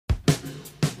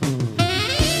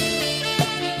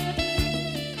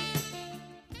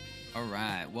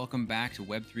Welcome back to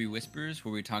Web3 Whispers,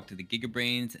 where we talk to the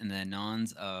gigabrains and the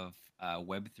anons of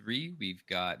Web3. We've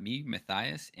got me,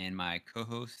 Matthias, and my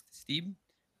co-host, Steeb.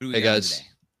 Who do we got today?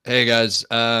 Hey guys,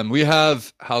 we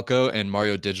have Halko and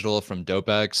Mario Digital from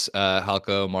Dopex.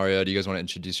 Halko, Mario, do you guys want to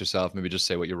introduce yourself? Maybe just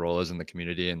say what your role is in the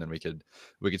community, and then we could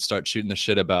start shooting the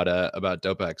shit about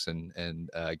Dopex and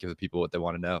give the people what they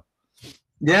want to know.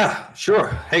 Yeah, sure.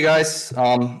 Hey guys,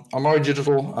 I'm Mario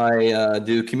Digital. I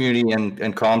do community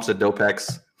and comms at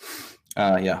Dopex.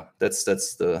 Yeah, that's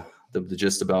the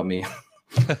gist about me.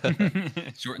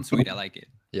 Short and sweet. I like it.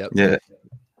 Yep. Yeah.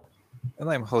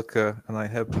 And I'm Halko, and I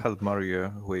have helped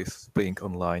Mario with playing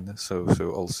online. So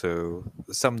also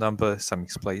some numbers, some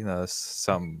explainers,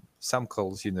 some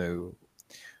calls.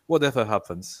 Whatever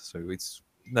happens. So it's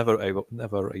never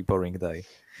a boring day.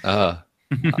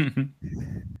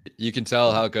 You can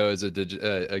tell Halko is a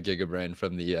gigabrain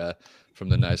from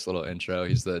the nice little intro.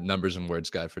 He's the numbers and words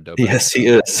guy for Dopex. Yes, he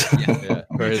is. Yeah,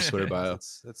 for his Twitter bio.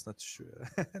 That's not true.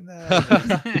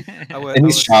 And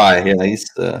he's shy. Yeah,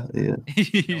 he's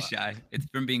He's shy. It's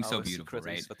from being so beautiful,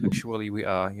 right? But actually, we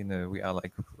are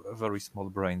like very small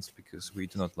brains because we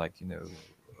do not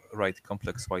write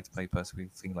complex white papers. We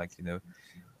think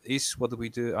is what we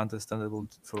do understandable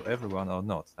for everyone or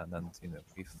not? And then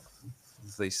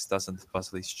if this doesn't pass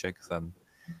this check, then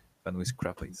we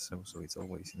scrap it. So it's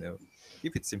always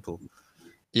keep it simple.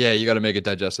 Yeah, you got to make it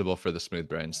digestible for the smooth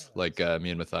brains, like me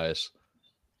and Mathias.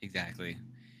 Exactly.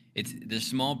 They're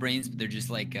small brains, but they're just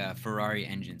like Ferrari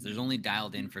engines. There's only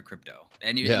dialed in for crypto.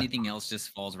 Anything else just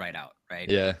falls right out, right?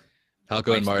 Yeah.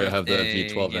 Halko and Mario have the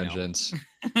V12 engines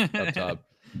up top.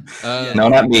 No,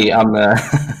 not me.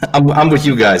 I'm with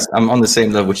you guys. I'm on the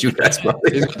same level with you guys,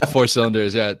 probably. He's got 4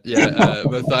 cylinders. Yeah.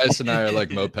 Matthias and I are like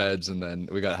mopeds, and then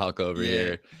we got Halko over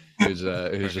here, who's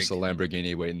just a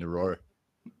Lamborghini waiting to roar.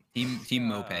 Team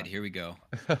moped. Here we go.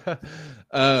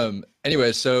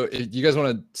 Anyway, so if you guys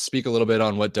want to speak a little bit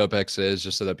on what Dopex is,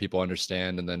 just so that people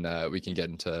understand, and then we can get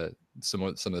into some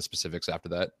of the specifics after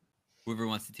that. Whoever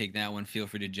wants to take that one, feel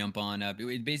free to jump on up.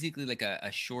 It's basically like a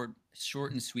short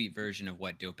and sweet version of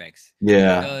what Dopex.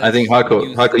 Yeah, I think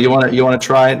Halko, you want to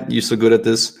try it? You're so good at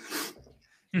this.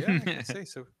 Yeah, I can say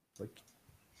so.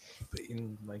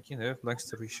 Long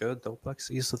story short, Dopex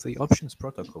is the options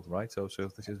protocol, right? So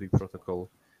this is the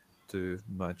protocol to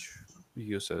match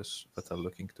users that are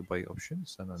looking to buy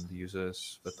options and then the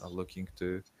users that are looking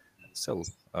to sell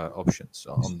options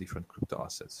on different crypto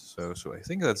assets. So I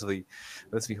think that's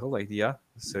the whole idea.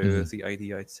 So the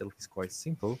idea itself is quite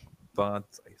simple, but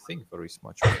I think there is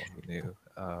much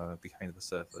more behind the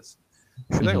surface.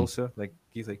 Should I also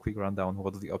give a quick rundown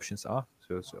what the options are?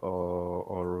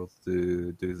 Or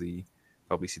do the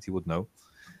publicity would know?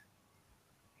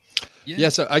 Yeah,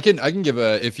 so I can give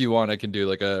if you want, I can do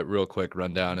like a real quick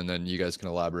rundown, and then you guys can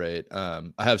elaborate. I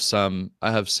have some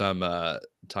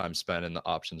time spent in the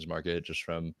options market, just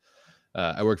from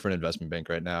I work for an investment bank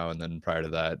right now, and then prior to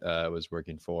that, I was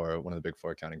working for one of the big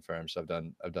 4 accounting firms. So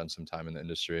I've done some time in the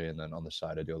industry, and then on the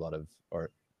side, I do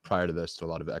prior to this, a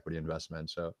lot of equity investment.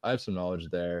 So I have some knowledge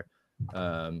there,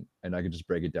 and I can just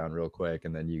break it down real quick,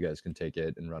 and then you guys can take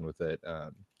it and run with it.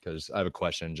 Because I have a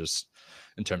question just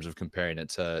in terms of comparing it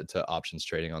to options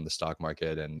trading on the stock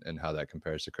market and how that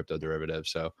compares to crypto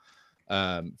derivatives. So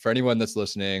for anyone that's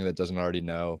listening that doesn't already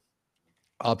know,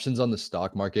 options on the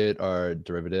stock market are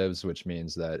derivatives, which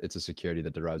means that it's a security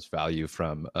that derives value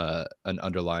from an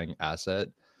underlying asset.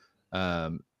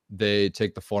 They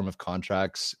take the form of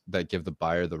contracts that give the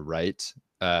buyer the right.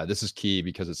 This is key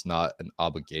because it's not an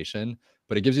obligation,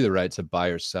 but it gives you the right to buy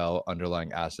or sell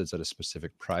underlying assets at a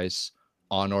specific price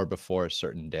on or before a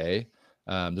certain day.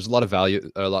 There's a lot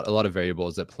of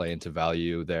variables that play into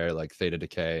value there, like theta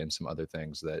decay and some other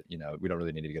things that we don't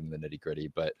really need to get into the nitty gritty,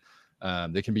 but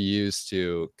they can be used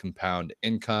to compound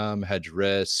income, hedge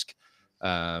risk,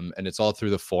 and it's all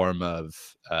through the form of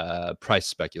price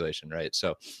speculation, right?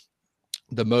 So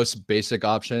the most basic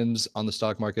options on the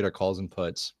stock market are calls and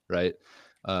puts, right?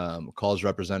 Calls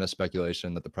represent a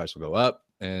speculation that the price will go up,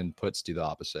 and puts do the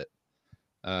opposite.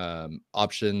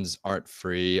 Options aren't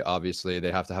free. Obviously,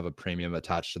 they have to have a premium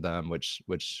attached to them, which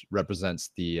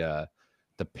represents the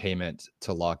payment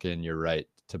to lock in your right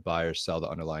to buy or sell the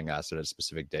underlying asset at a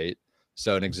specific date.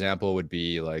 So an example would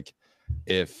be like,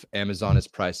 if Amazon is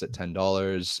priced at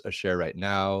 $10 a share right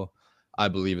now, I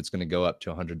believe it's going to go up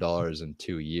to $100 in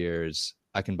 2 years.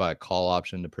 I can buy a call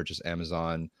option to purchase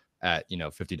Amazon at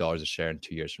 $50 a share in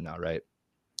 2 years from now, right?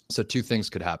 So 2 things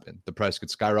could happen. The price could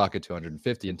skyrocket to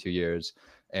 150 in 2 years,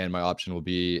 and my option will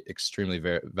be extremely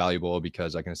valuable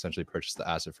because I can essentially purchase the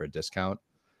asset for a discount.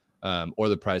 Or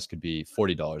the price could be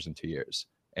 $40 in 2 years.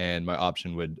 and my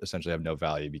option would essentially have no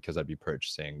value because I'd be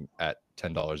purchasing at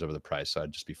 $10 over the price. So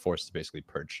I'd just be forced to basically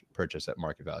purchase at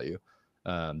market value.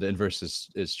 The inverse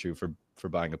is true for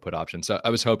buying a put option. So I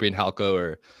was hoping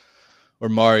Halko or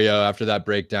Mario, after that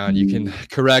breakdown, you can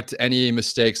correct any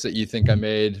mistakes that you think I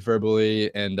made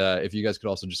verbally. And if you guys could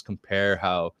also just compare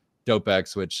how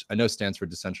Dopex, which I know stands for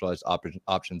Decentralized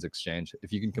Options Exchange,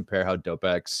 if you can compare how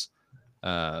Dopex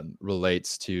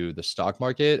relates to the stock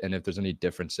market, and if there's any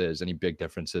differences, any big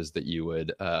differences that you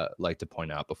would like to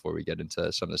point out before we get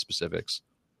into some of the specifics.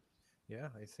 Yeah,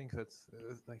 I think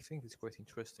it's quite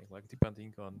interesting. Like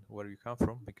depending on where you come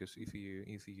from, because if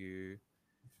you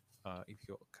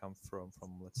come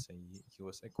from let's say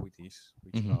US equities,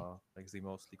 which Mhm. are like the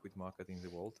most liquid market in the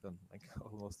world and like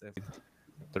almost every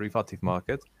derivative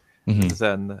market, Mhm.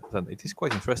 then it is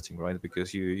quite interesting, right?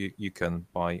 Because you can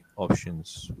buy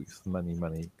options with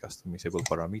many customizable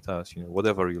parameters,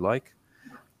 whatever you like.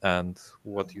 And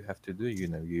what you have to do, you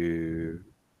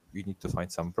need to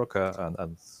find some broker,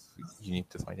 and you need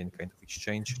to find any kind of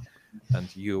exchange,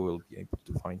 and you will be able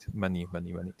to find many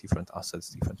different assets,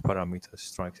 different parameters,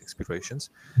 strikes,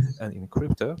 expirations. And in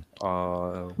crypto,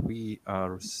 we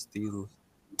are still,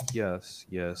 yes,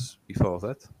 before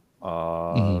that.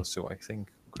 Mhm. So I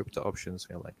think crypto options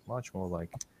are like much more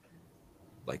like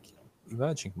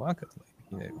emerging market.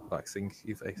 I think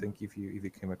if you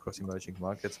came across emerging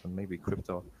markets, then maybe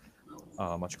crypto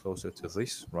are much closer to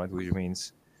this, right? Which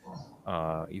means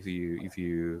if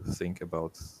you think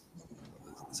about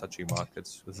such a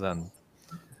markets, then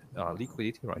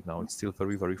liquidity right now it's still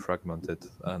very fragmented,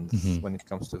 and Mhm. when it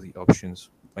comes to the options,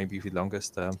 maybe the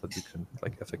longest term that you can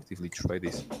like effectively trade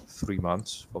is 3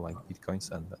 months for like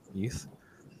bitcoins and ETH.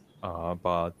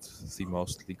 But the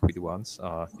most liquid ones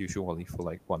are usually for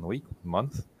like 1 week, 1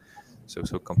 month.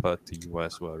 So compared to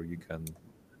US, where you can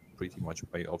pretty much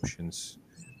buy options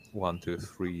 1 to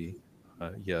 3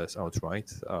 years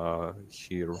outright,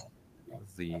 here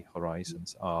the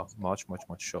horizons are much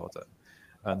shorter.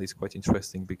 And it's quite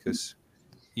interesting because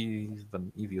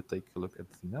even if you take a look at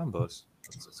the numbers,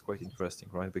 it's quite interesting,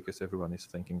 right? Because everyone is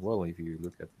thinking, well, if you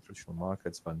look at the traditional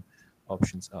markets, then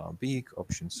options are big,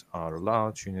 options are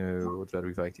large,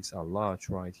 derivatives are large,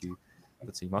 right?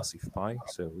 That's a massive pie.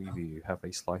 So if you have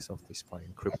a slice of this pie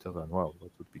in crypto, then well,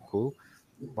 that would be cool.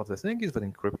 But the thing is that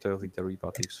in crypto, the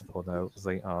derivatives for now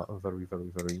they are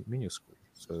very minuscule.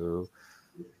 So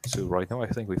right now, I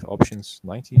think with options,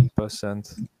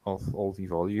 90% of all the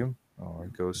volume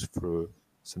goes through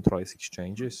centralized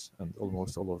exchanges, and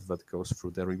almost all of that goes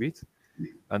through Deribit.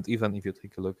 And even if you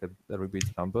take a look at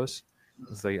Deribit numbers,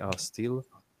 they are still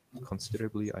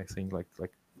considerably, I think, like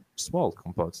small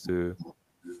compared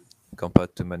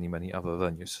to many other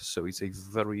venues. So it's a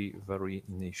very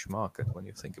niche market when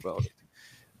you think about it.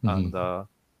 Mhm.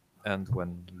 And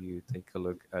when you take a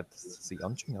look at the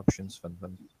on-chain options,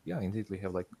 then yeah, indeed we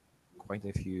have like quite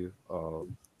a few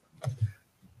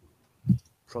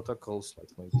protocols, like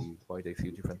maybe quite a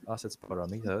few different assets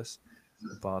parameters,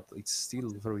 but it's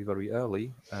still very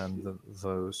early, and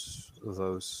those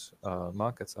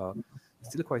markets are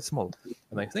still quite small.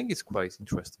 And I think it's quite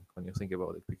interesting when you think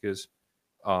about it because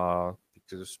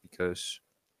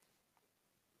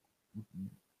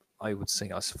I would say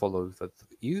as follows: that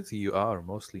if you are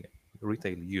mostly a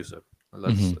retail user,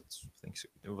 let's Mhm. let's think so,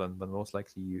 then most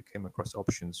likely you came across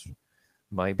options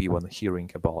maybe when hearing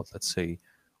about, let's say,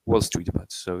 Wall Street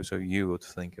bets. So you would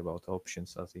think about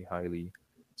options as a highly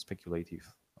speculative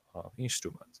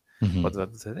instrument. But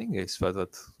Mhm. the thing is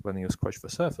that when you scratch the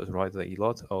surface, right, a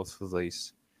lot of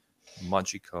these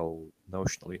magical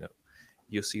notional,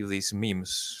 you see these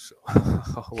memes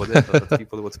or whatever that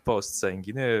people would post saying,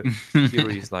 here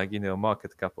is like,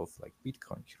 market cap of like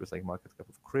Bitcoin, here is like market cap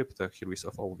of crypto, here is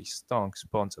of all these stocks,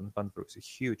 bonds, and then there is a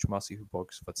huge massive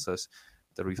box that says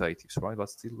derivatives, right? But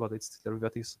it's still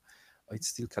derivatives. It's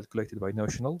still calculated by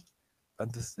notional.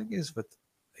 And the thing is that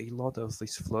a lot of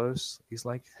these flows is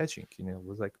like hedging,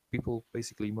 with like people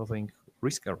basically moving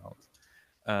risk around,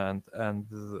 and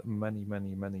many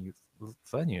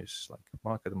venues like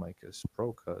market makers,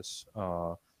 brokers,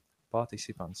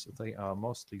 participants, they are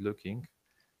mostly looking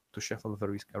to shuffle the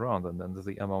risk around, and then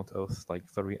the amount of like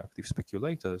very active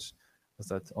speculators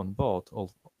that on board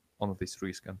all on this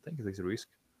risk and take this risk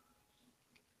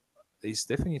is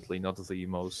definitely not the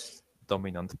most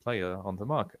dominant player on the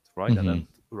market, right? And Mhm.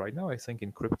 right now, I think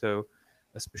in crypto,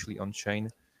 especially on chain,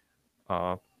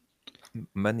 uh,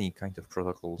 many kind of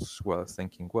protocols were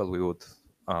thinking, well, we would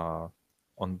uh,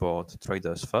 onboard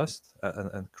traders first,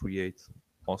 and create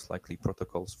most likely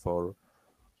protocols for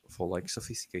like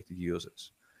sophisticated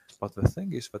users. But the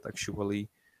thing is that actually,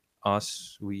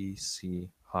 as we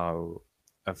see how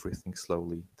everything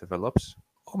slowly develops,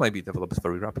 or maybe develops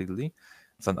very rapidly,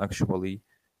 then actually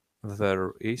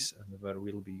there is and there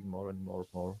will be more and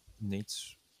more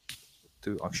needs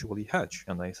to actually hedge.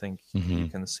 And I think you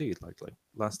can see it like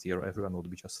last year, everyone would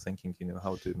be just thinking,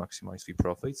 how to maximize the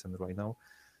profits. And right now,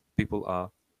 people are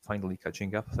finally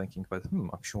catching up, thinking that,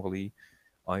 actually,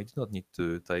 I do not need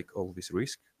to take all this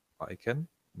risk. I can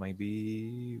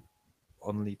maybe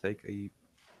only take a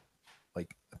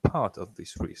part of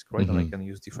this risk, right? And I can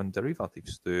use different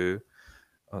derivatives to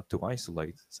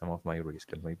isolate some of my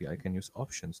risk, and maybe I can use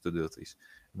options to do this.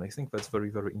 And I think that's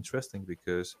very interesting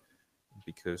because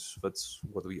that's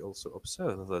what we also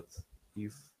observe, that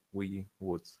if we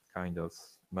would kind of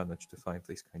manage to find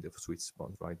this kind of sweet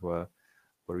spot, right, where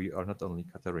we are not only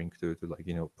catering to like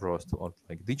pros to or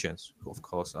like degens, who of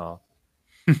course are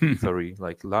very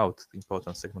like loud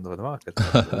important segment of the market,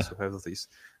 but we also have these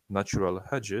natural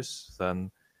hedges,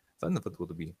 then that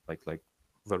would be like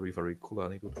very cool,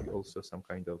 and it would be also some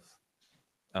kind of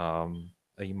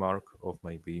a mark of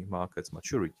maybe market's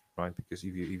maturity, right? Because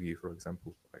if you for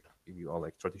example, like if you are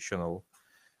like traditional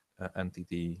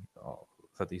entity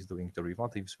that is doing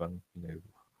derivatives, when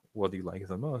what you like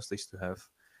the most is to have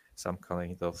some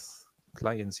kind of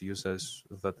clients, users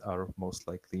that are most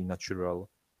likely natural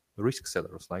risk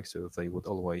sellers, like, so they would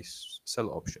always sell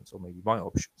options or maybe buy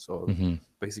options, or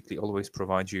basically always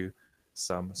provide you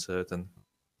some certain,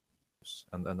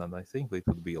 and I think it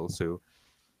would be also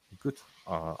good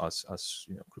as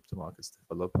crypto markets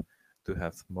develop, to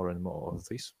have more and more of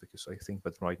this, because I think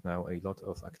that right now a lot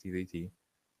of activity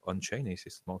on chain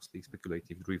is mostly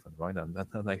speculative driven, right?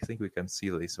 And I think we can see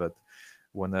this, that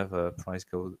whenever price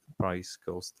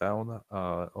goes down,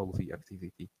 all the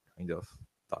activity kind of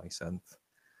dies, and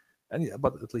yeah,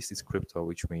 but at least it's crypto,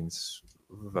 which means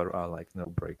there are like no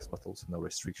breaks, but also no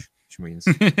restriction, which means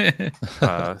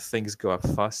things go up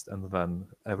fast, and then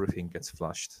everything gets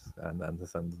flushed, and then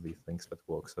the things that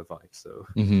work survive. So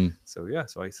yeah,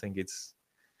 so I think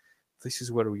this is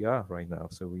where we are right now.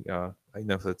 So we are. I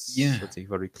know Yeah. that's a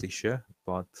very cliche,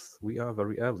 but we are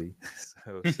very early.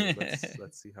 So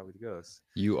let's see how it goes.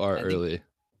 You are I think early.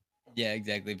 yeah,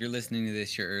 exactly. If you're listening to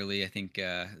this, you're early. I think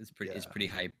it's Yeah. pretty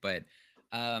hype. But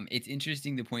it's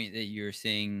interesting the point that you're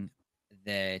saying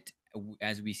that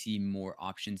as we see more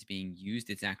options being used,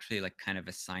 it's actually like kind of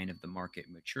a sign of the market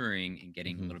maturing and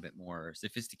getting a little bit more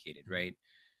sophisticated, right?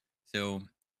 So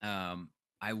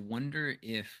I wonder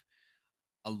if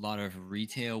a lot of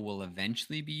retail will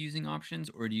eventually be using options,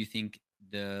 or do you think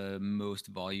the most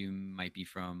volume might be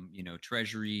from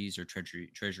treasuries or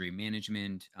treasury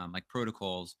management, like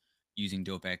protocols using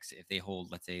Dopex? If they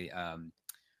hold, let's say,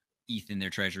 ETH in their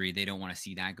treasury, they don't want to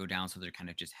see that go down, so they're kind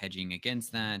of just hedging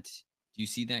against that. Do you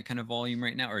see that kind of volume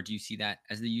right now, or do you see that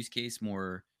as the use case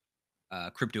more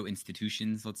crypto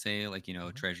institutions, let's say, like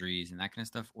treasuries and that kind of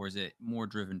stuff, or is it more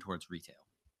driven towards retail?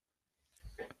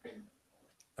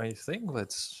 I think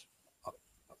that's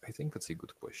I think that's a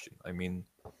good question. I mean,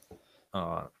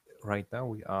 uh, right now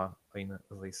we are in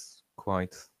this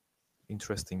quite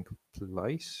interesting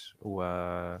place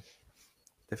where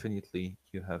definitely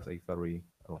you have a very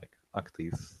like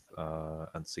active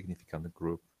and significant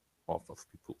group of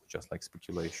people just like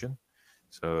speculation.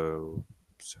 So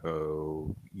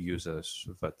users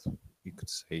that you could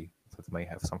say that may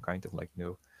have some kind of like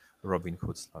Robin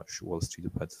Hood / Wall Street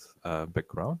bet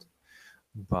background,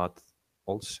 but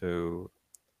also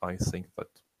I think that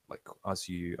like as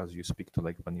you speak to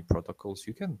like many protocols,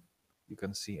 you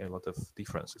can see a lot of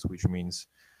differences, which means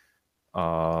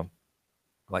uh,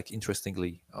 like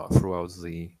interestingly throughout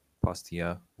the past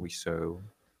year we saw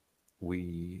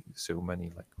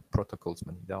many like protocols,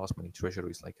 many DAOs, many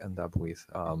treasuries like end up with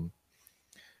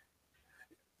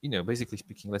basically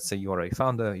speaking, let's say you are a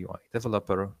founder, you are a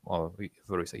developer, or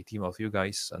there is a team of you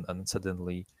guys, and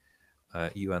suddenly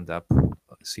you end up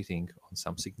sitting on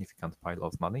some significant pile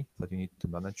of money that you need to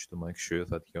manage to make sure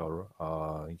that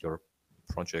your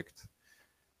project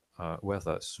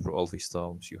weathers through all these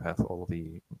storms. You have all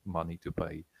the money to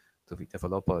pay to the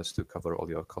developers to cover all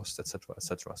your costs, etc.,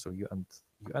 etc. So you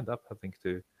end up having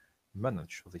to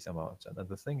manage these amounts. And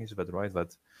the thing is that right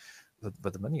that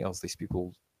many of these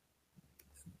people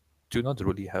do not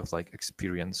really have like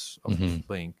experience of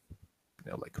playing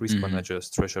like risk managers,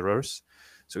 treasurers.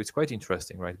 So it's quite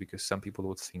interesting, right? Because some people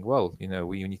would think, well,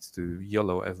 we need to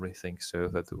YOLO everything so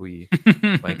that we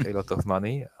make a lot of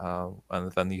money,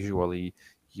 and then usually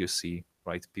you see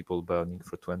right people burning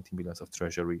for 20 millions of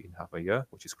treasury in half a year,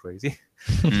 which is crazy.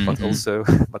 but Mhm. also,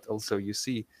 but also you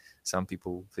see some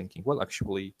people thinking, well,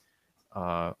 actually,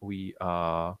 we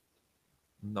are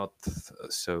not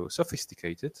so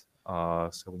sophisticated,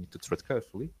 so we need to tread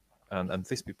carefully. And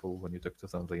these people, when you talk to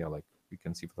them, they are like, you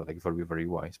can see they're like very, very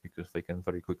wise, because they can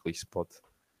very quickly spot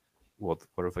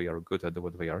where they are good at,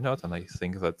 what they are not. And I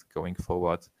think that going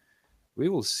forward, we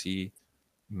will see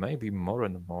maybe more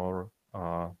and more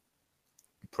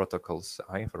protocols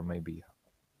either maybe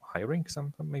hiring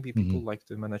some maybe people like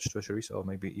to manage treasuries, or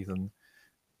maybe even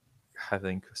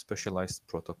having specialized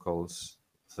protocols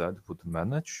that would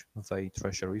manage the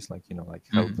treasuries, like like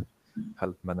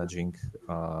help managing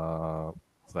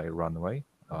their runway,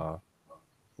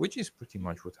 which is pretty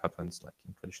much what happens like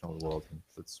in traditional world, and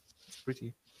it's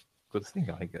pretty good thing,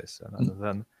 I guess. And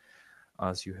then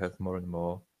as you have more and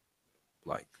more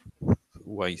like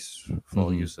ways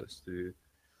for users to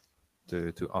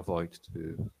avoid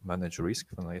to manage risk,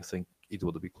 then I think it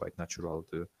would be quite natural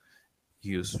to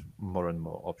use more and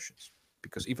more options.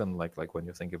 Because even like when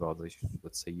you think about this,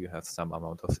 let's say you have some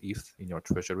amount of ETH in your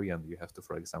treasury, and you have to,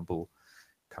 for example,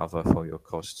 cover for your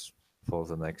costs for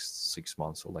the next 6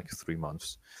 months or like 3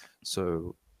 months.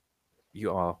 So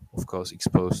you are, of course,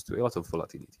 exposed to a lot of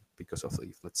volatility because of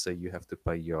ETH. Let's say you have to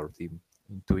pay your team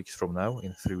in 2 weeks from now,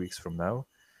 in 3 weeks from now,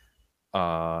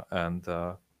 and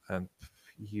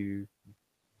you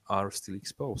are still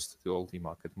exposed to all the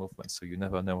market movements. So you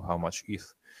never know how much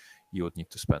ETH you would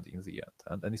need to spend in the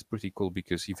end. And it's pretty cool,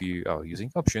 because if you are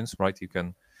using options, right, you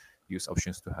can use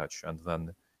options to hedge, and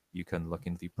then you can lock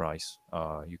in the price.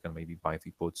 You can maybe buy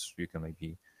the puts. You can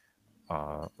maybe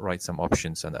write some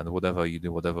options, and whatever you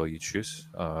do, whatever you choose,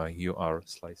 you are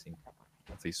slicing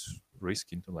this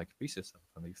risk into like pieces,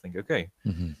 and you think, okay,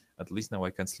 at least now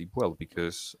I can sleep well,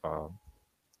 because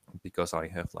I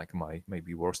have like my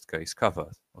maybe worst case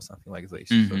covered or something like this.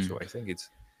 So I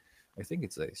think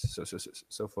it's this.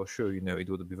 So for sure, it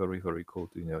would be very, very cool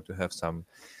to to have some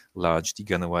large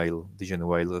Degen whale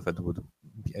that would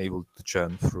be able to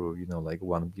churn through like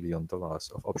 $1 billion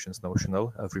of options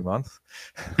notional every month.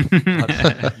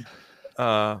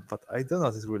 But I do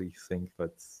not really think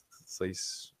that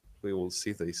this we will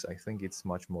see this. I think it's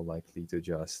much more likely to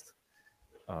just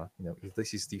if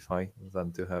this is DeFi,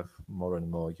 then to have more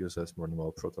and more users, more and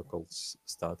more protocols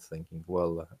start thinking,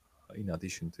 well, in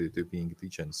addition to being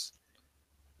degens,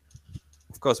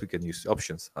 of course we can use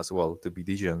options as well to be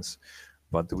degens,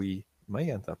 but we may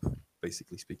end up,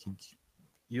 basically speaking,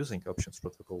 using options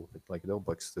protocol like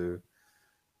Dopex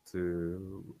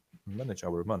to manage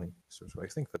our money. So I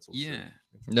think that's also Yeah.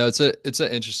 No, it's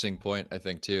an interesting point, I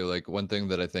think, too. Like, one thing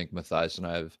that I think Mathias and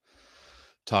I have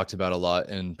talked about a lot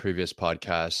in previous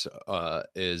podcasts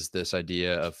is this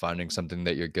idea of finding something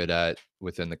that you're good at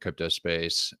within the crypto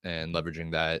space and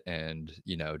leveraging that, and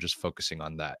just focusing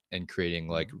on that and creating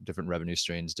like different revenue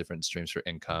streams, different streams for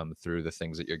income through the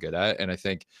things that you're good at. And I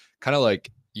think kind of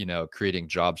like creating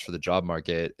jobs for the job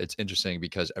market, it's interesting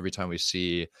because every time we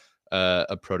see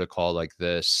a protocol like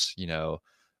this, a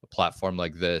platform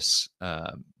like this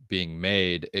being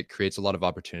made, it creates a lot of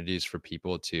opportunities for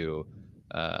people to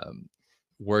um,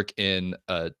 work in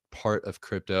a part of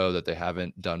crypto that they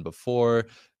haven't done before,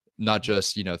 not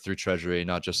just through treasury,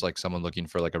 not just like someone looking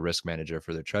for like a risk manager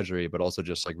for their treasury, but also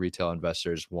just like retail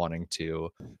investors wanting to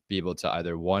be able to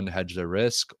either one, hedge their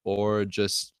risk, or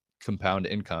just compound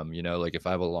income. Like, if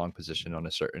I have a long position on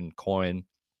a certain coin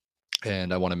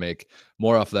and I want to make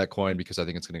more off of that coin because I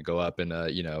think it's going to go up, and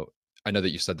I know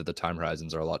that you said that the time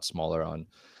horizons are a lot smaller on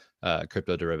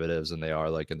crypto derivatives than they are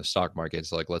like in the stock market.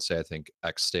 So like, let's say I think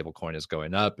X stable coin is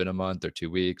going up in a month or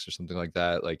 2 weeks or something like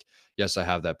that. Like, yes, I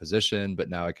have that position, but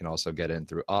now I can also get in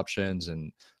through options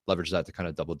and leverage that to kind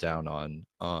of double down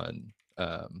on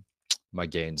my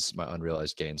gains, my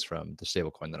unrealized gains from the stable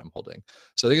coin that I'm holding.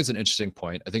 So I think it's an interesting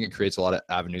point. I think it creates a lot of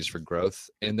avenues for growth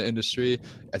in the industry.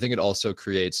 I think it also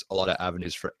creates a lot of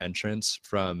avenues for entrance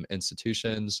from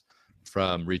institutions,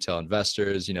 from retail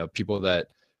investors, people that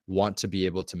want to be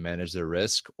able to manage their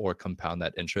risk or compound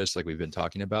that interest, like we've been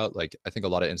talking about. Like, I think a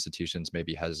lot of institutions may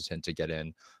be hesitant to get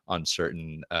in on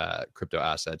certain crypto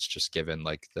assets, just given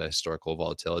like the historical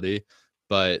volatility.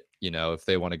 But if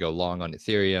they want to go long on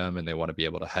Ethereum and they want to be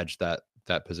able to hedge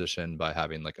that position by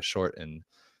having like a short and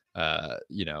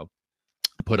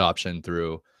put option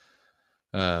through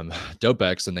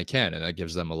Dopex, then they can, and that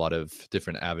gives them a lot of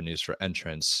different avenues for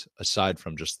entrance aside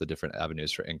from just the different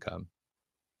avenues for income.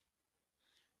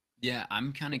 Yeah,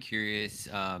 I'm kind of curious,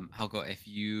 Halko, if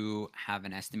you have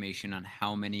an estimation on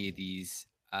how many of these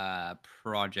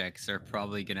projects are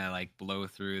probably gonna like blow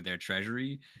through their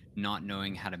treasury, not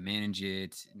knowing how to manage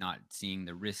it, not seeing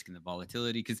the risk and the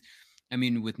volatility. Because, I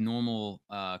mean, with normal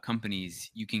companies,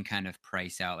 you can kind of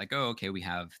price out like, oh, okay, we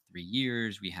have 3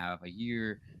 years, we have a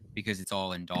year, because it's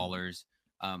all in dollars.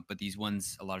 But these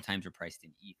ones, a lot of times, are priced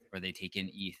in ETH, or they take in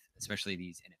ETH, especially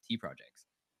these NFT projects.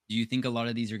 Do you think a lot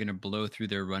of these are going to blow through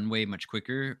their runway much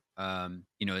quicker?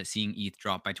 Seeing ETH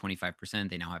drop by 25%,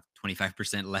 they now have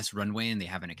 25% less runway and they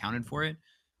haven't accounted for it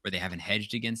or they haven't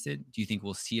hedged against it. Do you think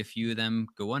we'll see a few of them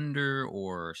go under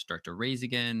or start to raise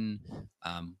again?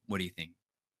 What do you think?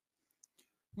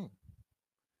 Hmm.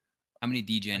 How many I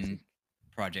degen think,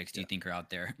 projects do yeah, you think are out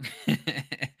there?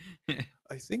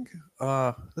 I think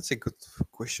that's a good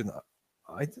question.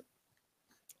 I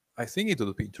I think it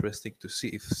would be interesting to see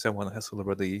if someone has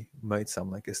already made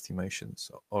some like estimations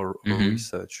or Hmm.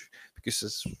 research,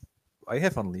 because I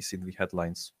have only seen the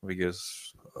headlines,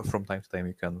 because from time to time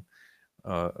you can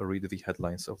read the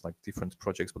headlines of like different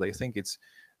projects, but I think it's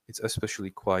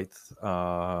especially quite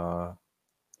I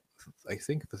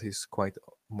think that is quite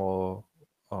more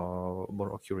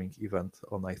more occurring event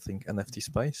on, I think, NFT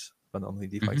space than on the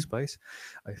DeFi Hmm. space.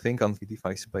 I think on the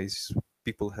DeFi space,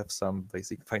 people have some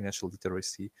basic financial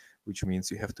literacy, which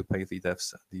means you have to pay the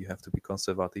devs and you have to be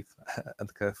conservative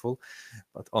and careful.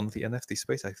 But on the NFT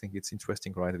space, I think it's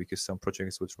interesting, right? Because some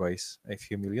projects would raise a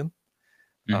few million,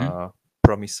 Hmm. uh,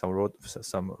 promise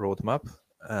some roadmap,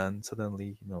 and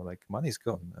suddenly, like, money's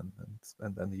gone,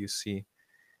 and then you see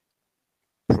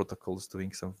protocols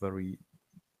doing some very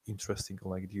interesting,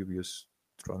 like, dubious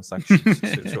transactions.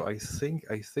 So I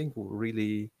think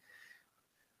really,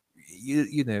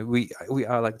 we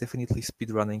are like definitely speed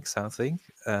running something,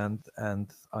 and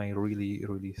I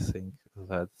really think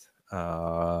that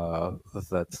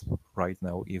that right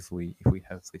now, if we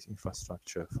have this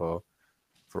infrastructure for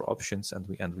options,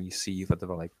 and we see that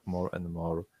there are like more and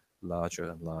more larger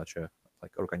and larger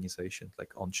like organizations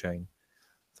like on chain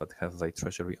that have their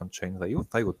treasury on chain,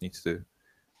 they would need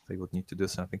to do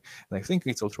something. And I think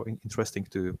it's also interesting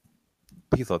to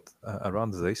pivot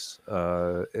around this,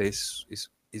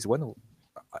 is when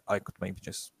I could maybe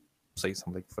just say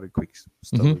some like very quick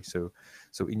Hmm. story.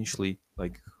 So initially,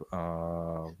 like,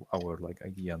 our like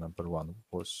idea number one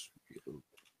was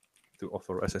to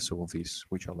offer SSOVs,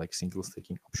 which are like single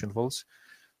staking option vaults.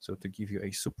 So to give you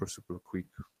a super quick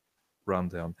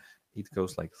rundown, it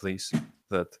goes like this: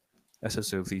 that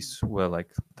SSOVs were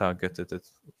like targeted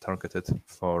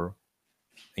for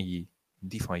a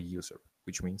DeFi user,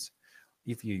 which means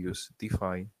if you use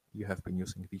DeFi, you have been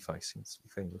using DeFi since the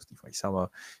famous DeFi summer.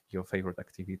 Your favorite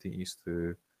activity is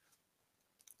to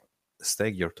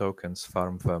stake your tokens,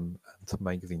 farm them, and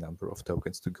make the number of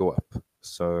tokens to go up.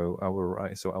 So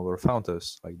our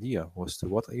founders' idea was to,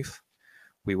 what if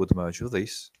we would merge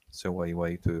this, so a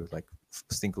way to like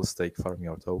single stake farm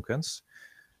your tokens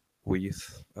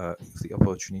with the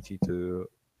opportunity to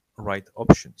write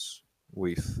options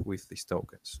with these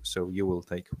tokens. So you will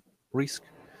take risk,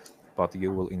 but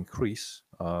you will increase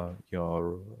uh,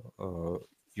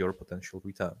 your potential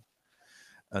return.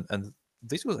 And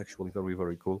this was actually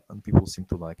very cool, and people seem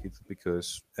to like it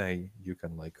because you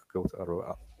can like go to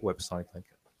our website, like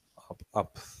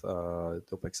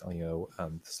Dopex.io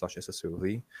and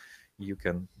 /SSOV. You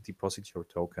can deposit your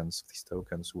tokens. These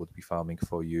tokens would be farming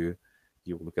for you.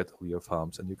 You will get all your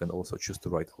farms, and you can also choose to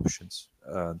write options.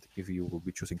 And if you will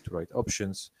be choosing to write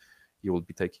options, you will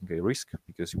be taking a risk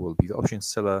because you will be the options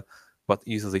seller. But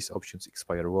if these options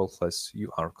expire worthless,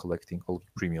 you are collecting all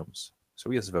the premiums.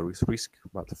 So yes, there is risk,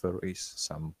 but there is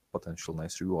some potential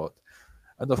nice reward.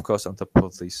 And of course, on top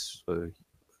of this,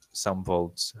 some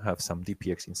vaults have some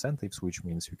DPX incentives, which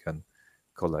means you can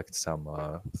collect some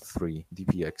free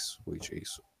DPX, which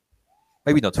is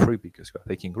maybe not free because you are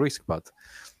taking risk, but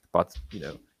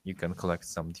you can collect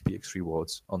some DPX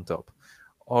rewards on top.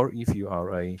 Or if you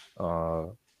are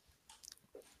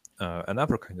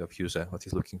another kind of user that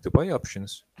is looking to buy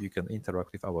options, you can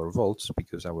interact with our vaults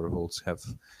because our vaults have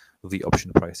the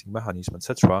option pricing mechanism,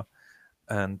 etc.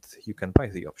 And you can buy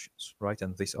the options, right?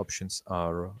 And these options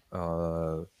are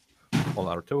all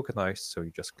are tokenized, so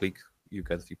you just click, you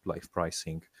get the live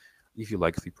pricing. If you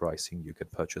like the pricing, you can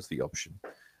purchase the option,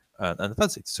 and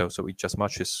that's it. So it just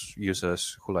matches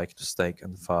users who like to stake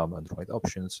and farm and write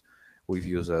options with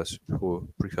users who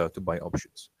prefer to buy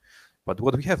options. But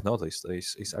what we have noticed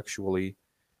is actually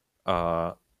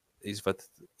uh, is that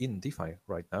in DeFi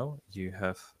right now you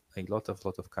have a lot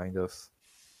of kind of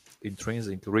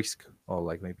intrinsic risk, or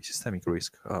like maybe systemic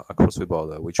risk, across the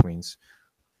border, which means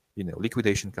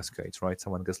liquidation cascades, right?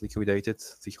 Someone gets liquidated,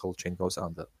 the whole chain goes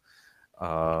under.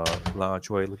 Large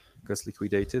whale gets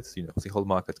liquidated, the whole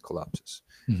market collapses.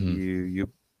 Hmm. You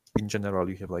in general,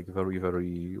 you have like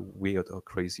very weird or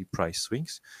crazy price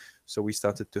swings. So we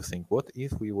started to think, what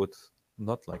if we would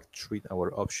not like treat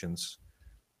our options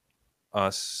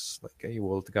as like a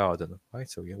walled garden, right?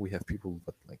 So yeah, we have people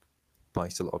that like buy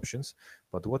sell options,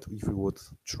 but what if we would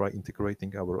try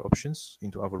integrating our options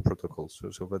into our protocols?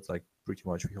 So that's like pretty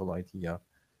much the whole idea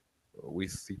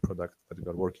with the product that we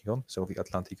are working on, so the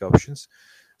Atlantic options.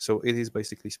 So it is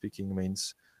basically speaking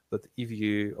means that if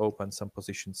you open some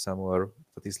position somewhere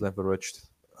that is leveraged,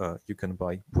 you can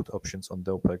buy put options on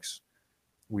Dopex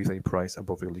with a price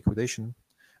above your liquidation.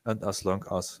 And as long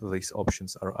as these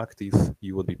options are active,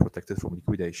 you will be protected from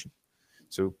liquidation.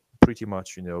 So pretty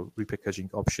much,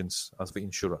 repackaging options as the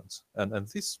insurance. And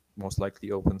this most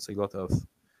likely opens a lot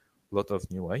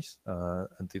of new ways.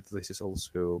 And this is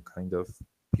also kind of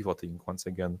pivoting once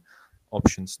again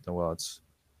options towards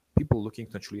people looking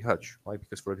to actually hedge, right?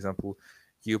 Because for example,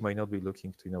 you may not be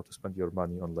looking to to spend your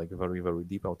money on like very very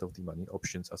deep out of the money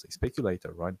options as a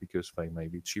speculator, right? Because they may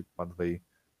be cheap, but they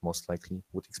most likely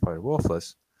would expire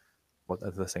worthless. But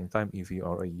at the same time, if you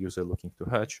are a user looking to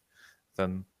hedge,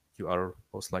 then you are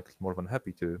most likely more than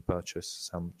happy to purchase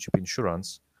some cheap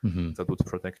insurance that would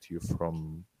protect you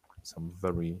from some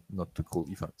very not too cool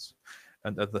events.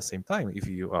 And at the same time, if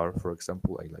you are, for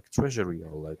example, a like treasury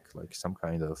or like some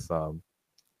kind of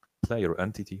player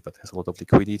entity that has a lot of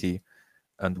liquidity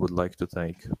and would like to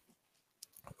take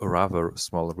a rather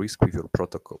small risk with your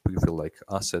protocol, with your like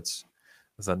assets,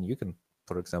 then you can,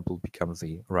 for example, become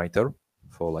the writer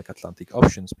for like Atlantic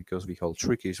options, because the whole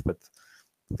trick is that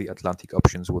the Atlantic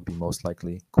options would be most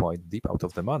likely quite deep out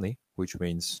of the money, which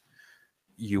means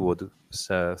you would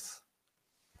serve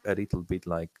a little bit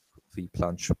like the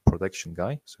plunge protection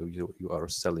guy. So you are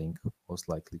selling most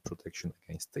likely protection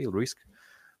against tail risk,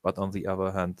 but on the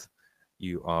other hand,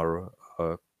 you are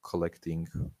collecting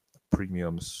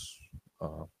premiums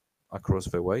across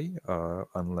the way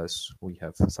unless we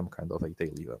have some kind of a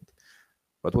tail event.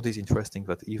 But what is interesting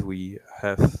that if we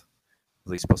have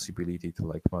this possibility to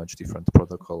like merge different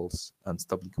protocols and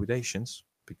stop liquidations,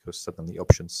 because suddenly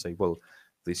options say, well,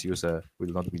 this user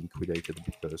will not be liquidated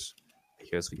because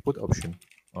he has the put option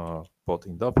bought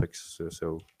in Dopex,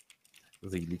 so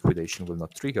the liquidation will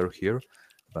not trigger here.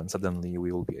 Then suddenly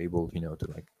we will be able, to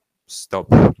like stop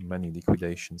many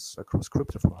liquidations across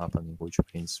crypto from happening, which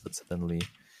means that suddenly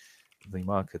the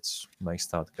markets may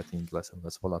start getting less and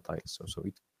less volatile. So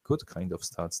it could kind of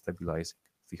start stabilizing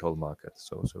the whole market.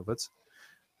 So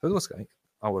that was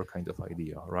our kind of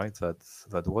idea, right?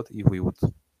 That what if we would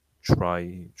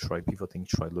try pivoting,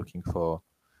 try looking for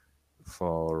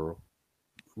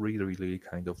really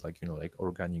kind of like like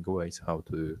organic ways how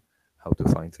to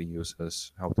find the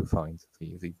users, how to find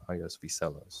the buyers, the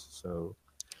sellers.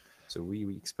 So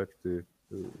we expect to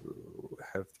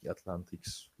have the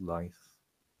Atlantics live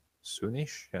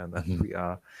soonish, and we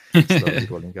are slowly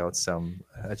rolling out some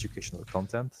educational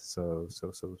content. So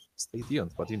stay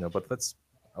tuned. But that's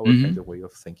our kind of way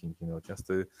of thinking. Just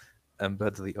to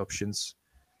embed the options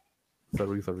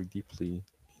very very deeply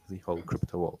in the whole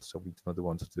crypto world. So we do not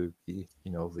want to be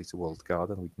this world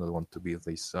garden. We do not want to be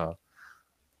this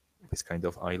kind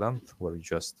of island where you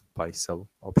just buy sell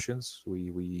options.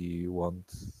 We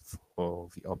want for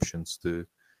the options to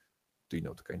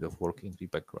kind of work in the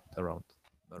background around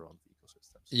the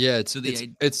ecosystems. Yeah,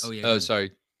 Oh,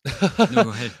 sorry. No, go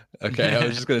ahead. Okay, I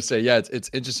was just gonna say, yeah, it's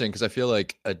interesting because I feel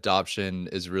like adoption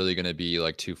is really gonna be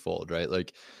like twofold, right?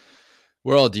 Like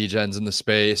we're all degens in the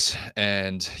space,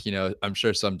 and I'm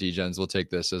sure some degens will take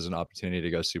this as an opportunity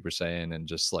to go Super Saiyan and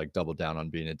just like double down on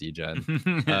being a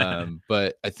degen.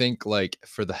 But I think like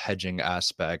for the hedging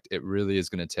aspect, it really is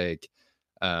gonna take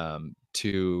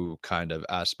two kind of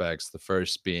aspects. The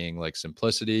first being like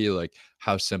simplicity, like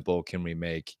how simple can we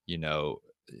make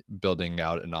building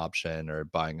out an option or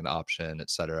buying an option,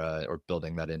 etc., or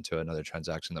building that into another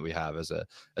transaction that we have as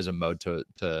a mode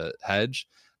to hedge.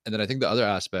 And then I think the other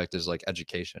aspect is like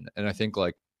education. And I think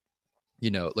like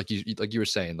like you were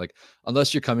saying, like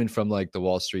unless you're coming from like the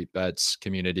Wall Street bets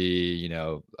community,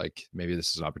 like maybe this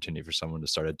is an opportunity for someone to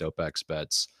start a Dopex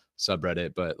bets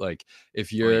subreddit. But like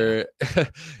if you're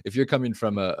if you're coming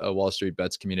from a Wall Street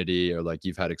bets community, or like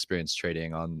you've had experience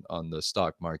trading on the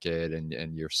stock market,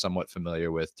 and you're somewhat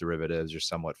familiar with derivatives, you're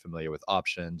somewhat familiar with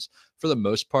options, for the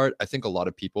most part, I think a lot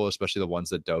of people, especially the ones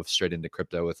that dove straight into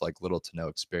crypto with like little to no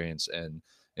experience in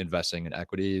investing in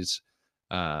equities,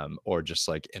 or just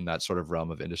like in that sort of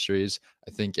realm of industries,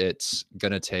 I think it's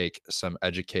going to take some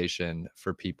education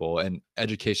for people, and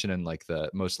education in like the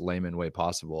most layman way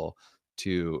possible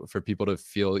for people to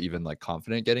feel even like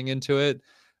confident getting into it.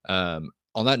 On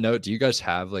that note, do you guys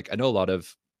have like, I know a lot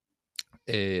of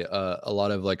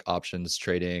like options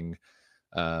trading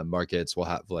markets will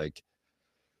have like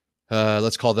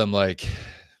let's call them like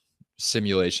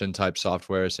simulation type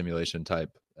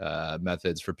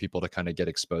methods for people to kind of get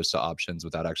exposed to options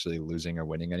without actually losing or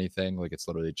winning anything. Like it's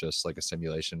literally just like a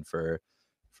simulation for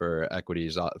for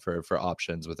equities, for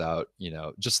options without,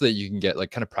 just so that you can get like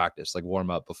kind of practice, like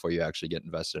warm up before you actually get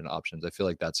invested in options. I feel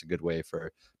like that's a good way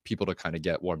for people to kind of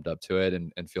get warmed up to it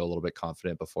and feel a little bit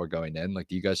confident before going in. Like,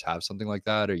 do you guys have something like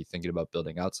that? Are you thinking about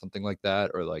building out something like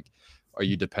that? Or like, are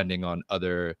you depending on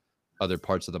other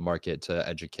parts of the market to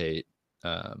educate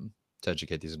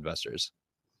these investors?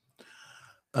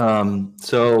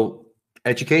 So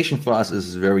education for us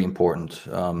is very important,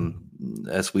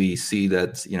 as we see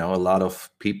that a lot of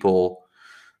people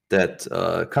that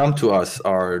come to us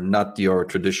are not your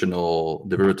traditional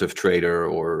derivative trader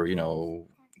or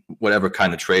whatever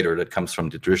kind of trader that comes from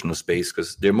the traditional space,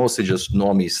 because they're mostly just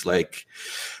normies, like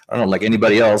I don't know, like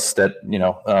anybody else that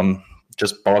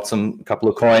just bought a couple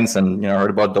of coins and heard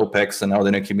about Dopex, and now they're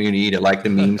in a community, they like the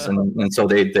memes, and so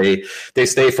they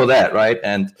stay for that, right?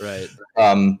 And right.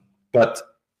 But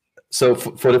so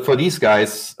for these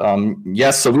guys,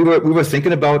 yes. So we were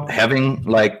thinking about having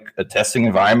like a testing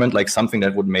environment, like something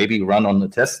that would maybe run on the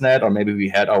test net, or maybe we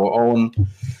had our own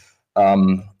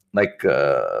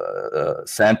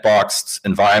sandboxed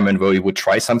environment where we would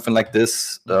try something like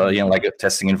this, like a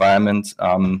testing environment.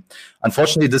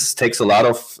 Unfortunately, this takes a lot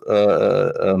of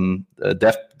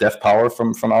dev power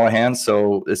from our hands,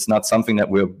 so it's not something that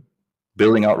we're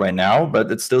building out right now,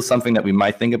 but it's still something that we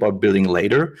might think about building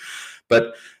later.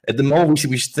 But at the moment,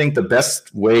 we think the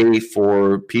best way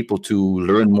for people to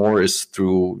learn more is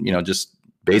through just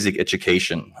basic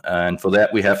education, and for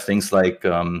that we have things like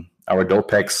our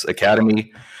Dopex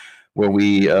Academy, where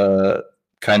we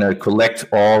kind of collect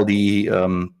all the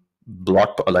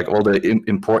all the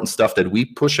important stuff that we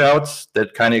push out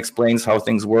that kind of explains how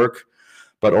things work.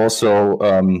 But also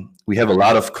we have a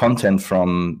lot of content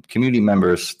from community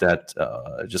members that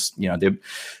just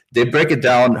they break it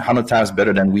down 100 times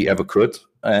better than we ever could,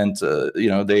 and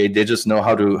they just know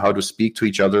how to speak to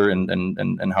each other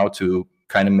and how to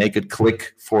kind of make it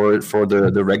click for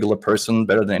the regular person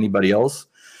better than anybody else.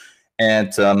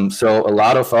 And so a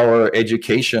lot of our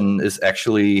education is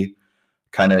actually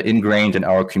kind of ingrained in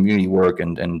our community work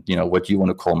and what you want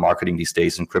to call marketing these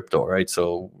days in crypto, right?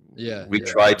 So we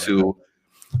try to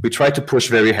push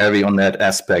very heavy on that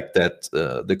aspect, that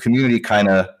the community kind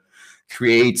of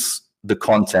creates the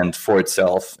content for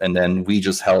itself, and then we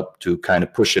just help to kind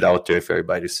of push it out there for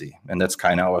everybody to see. And that's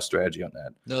kind of our strategy on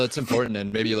that. No, that's important.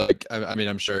 And maybe like, I mean,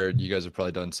 I'm sure you guys have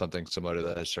probably done something similar to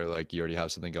this, or like you already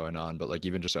have something going on, but like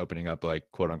even just opening up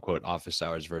like quote unquote office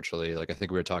hours virtually. Like I think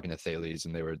we were talking to Thales,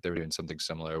 and they were doing something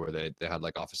similar where they had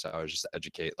like office hours just to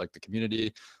educate like the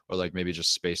community, or like maybe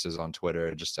just spaces on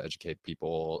Twitter just to educate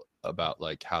people about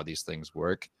like how these things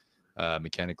work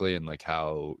mechanically, and like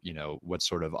how what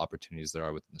sort of opportunities there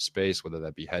are within the space, whether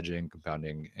that be hedging,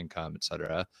 compounding income,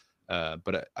 etc.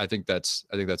 But I think that's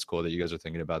cool that you guys are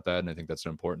thinking about that, and I think that's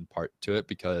an important part to it,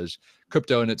 because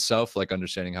crypto in itself, like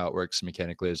understanding how it works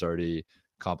mechanically, is already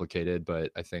complicated.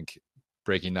 But I think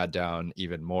breaking that down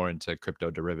even more into crypto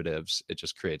derivatives, it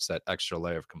just creates that extra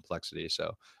layer of complexity.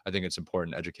 So I think it's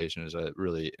important. Education is a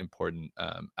really important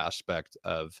aspect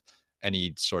of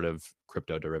any sort of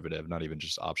crypto derivative, not even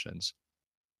just options.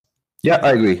 Yeah,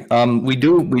 I agree.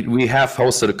 We have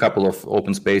hosted a couple of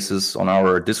open spaces on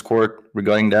our Discord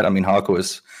regarding that. I mean, Halko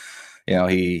is,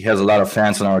 he has a lot of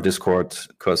fans on our Discord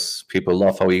because people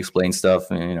love how he explains stuff,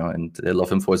 and they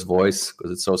love him for his voice because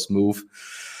it's so smooth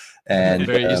and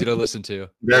very easy to listen to.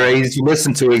 Very easy to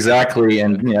listen to, exactly.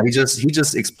 And he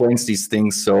just explains these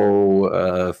things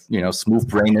so smooth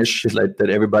brainish, like that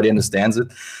everybody understands it.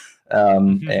 I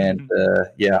mean,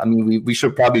 we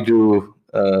should probably do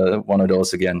one of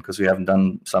those again, because we haven't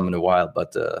done some in a while.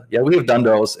 But we have done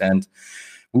those, and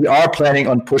we are planning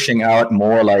on pushing out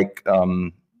more like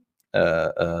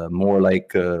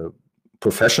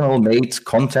professional made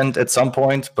content at some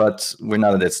point. But we're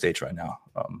not at that stage right now.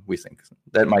 We think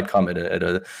that might come at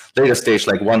a later stage,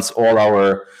 like once all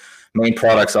our main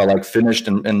products are like finished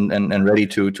and ready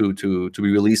to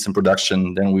be released in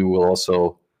production. Then we will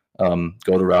also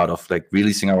go the route of like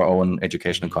releasing our own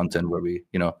educational content, where we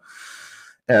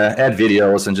add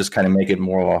videos and just kind of make it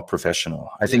more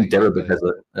professional. I think Deribit has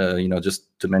a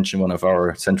just to mention one of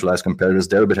our centralized competitors,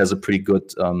 Deribit has a pretty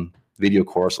good video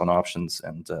course on options,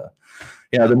 and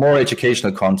the more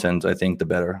educational content, I think, the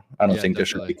better. I don't think there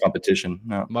should be competition.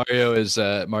 No.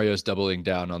 Mario's doubling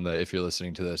down on the, if you're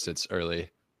listening to this, it's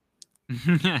early.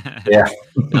 Yeah,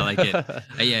 I like it.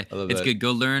 Yeah, it's good.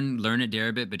 Go learn at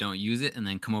Deribit, but don't use it, and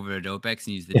then come over to Dopex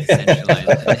and use the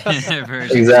decentralized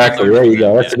version. Exactly. There you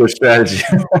go. That's a good strategy.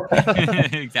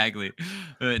 Exactly.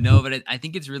 No, but I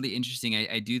think it's really interesting.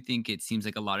 I do think it seems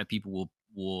like a lot of people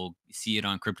will see it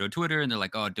on crypto Twitter, and they're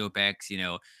like, "Oh, Dopex,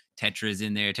 Tetra's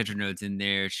in there, Tetranode's in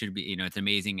there. It should be, it's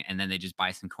amazing. And then they just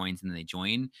buy some coins and then they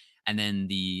join, and then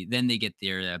they get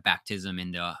their baptism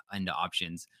into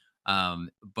options.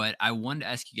 But I wanted to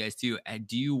ask you guys too,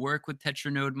 do you work with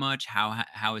Tetranode much? How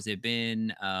has it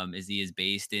been? Is he as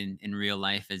based in real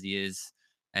life as he is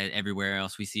everywhere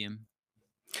else we see him?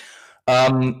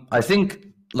 I think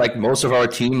like most of our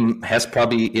team has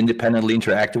probably independently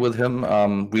interacted with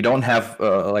him. We don't have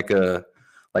like a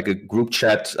group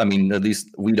chat. I mean, at least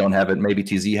we don't have it. Maybe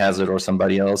TZ has it or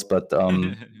somebody else, but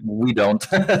we don't.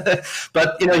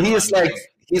 But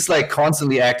he's like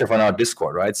constantly active on our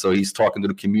Discord, right? So he's talking to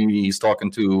the community. He's talking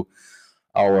to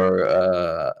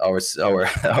our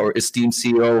esteemed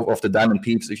CEO of the Diamond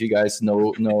Peeps. If you guys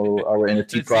know our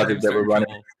NFT project that we're running.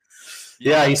 Trouble.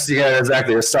 Yeah,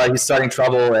 exactly. He's starting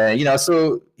trouble, and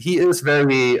so he is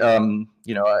very,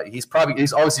 he's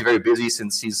obviously very busy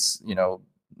since he's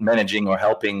managing or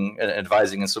helping and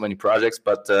advising in so many projects.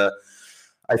 But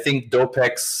I think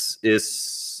Dopex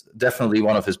is definitely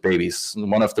one of his babies,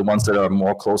 one of the ones that are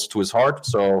more close to his heart.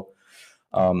 So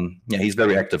he's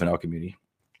very active in our community.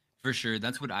 For sure,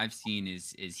 that's what I've seen.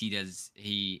 Is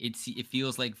it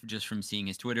feels like just from seeing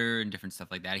his Twitter and different stuff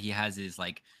like that, he has his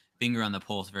like finger on the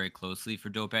pulse very closely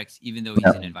for Dopex, even though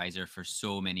he's an advisor for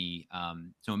so many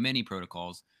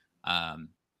protocols.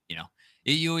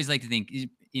 You always like to think,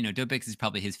 Dopex is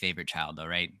probably his favorite child, though,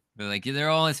 right? But like they're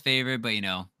all his favorite, but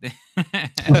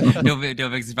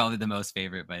Dopex is probably the most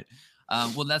favorite. But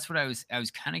well, that's what I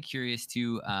was kind of curious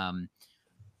to.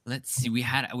 Let's see. We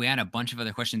had a bunch of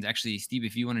other questions. Actually, Steve,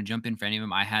 if you want to jump in for any of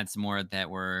them, I had some more that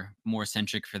were more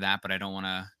centric for that, but I don't want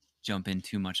to jump in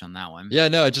too much on that one. Yeah,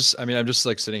 no, I'm just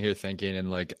like sitting here thinking,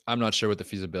 and like, I'm not sure what the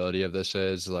feasibility of this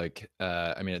is. Like,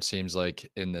 it seems like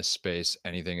in this space,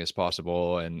 anything is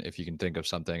possible. And if you can think of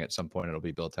something at some point, it'll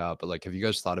be built out. But like, have you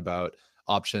guys thought about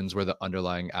options where the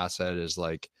underlying asset is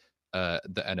like,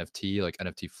 the NFT, like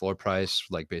NFT floor price,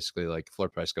 like basically like floor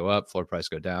price go up, floor price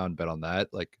go down, bet on that.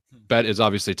 Like bet is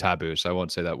obviously taboo, so I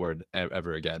won't say that word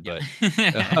ever again. But,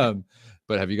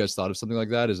 but have you guys thought of something like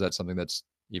that? Is that something that's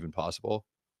even possible?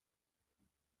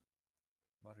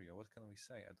 Mario, what can we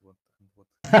say?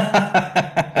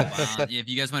 If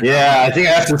you guys want, I think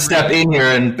I have to step in here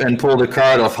and pull the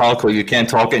card off Halko. You can't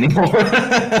talk anymore.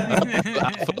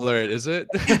 Alpha alert, is it?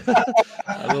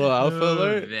 A little alpha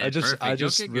alert. I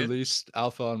just released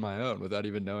alpha on my own without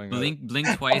even knowing. Blink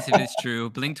twice if it's true.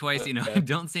 Blink twice.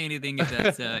 Don't say anything if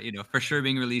that's for sure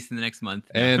being released in the next month.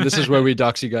 And this is where we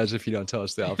dox you guys if you don't tell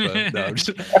us the alpha. No, I'm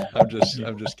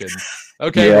just kidding.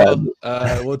 Okay, well,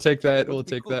 we'll take that. We'll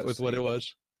take that with what it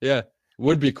was. Yeah.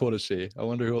 Would be cool to see. I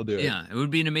wonder who will do it. Yeah, it would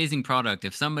be an amazing product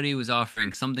if somebody was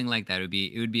offering something like that.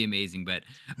 It would be amazing. But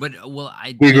well,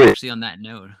 I did actually on that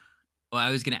note. Well,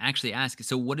 I was going to actually ask.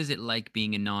 So, what is it like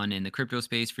being a non in the crypto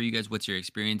space for you guys? What's your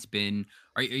experience been?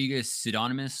 Are you guys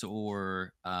pseudonymous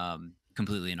or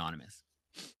completely anonymous?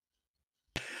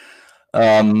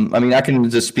 I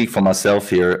can just speak for myself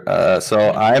here.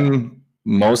 So I'm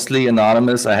mostly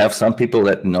anonymous. I have some people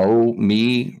that know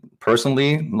me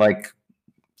personally, like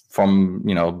from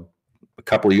a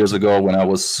couple of years ago when I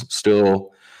was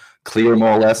still clear,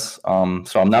 more or less.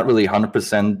 So I'm not really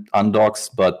 100%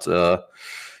 undoxed, but the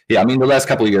last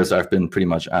couple of years I've been pretty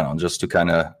much, I don't know, just to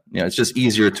kind of, it's just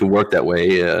easier to work that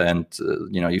way, and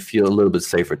you feel a little bit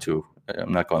safer too.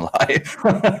 I'm not going to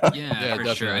lie. Yeah,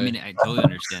 for sure. I totally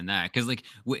understand that, because like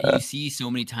what you see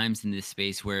so many times in this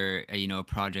space where a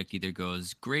project either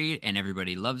goes great and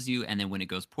everybody loves you, and then when it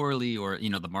goes poorly or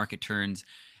the market turns,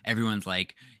 everyone's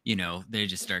like, they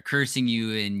just start cursing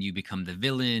you and you become the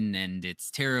villain and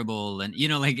it's terrible. And,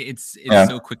 it's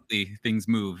so quickly things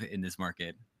move in this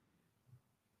market.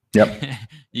 Yep.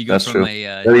 You go from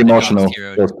a very emotional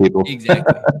those people.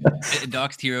 Exactly. A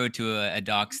doxed hero to a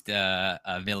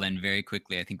doxed villain very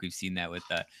quickly. I think we've seen that with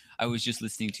I was just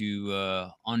listening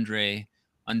to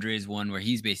Andre's one where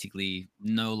he's basically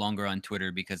no longer on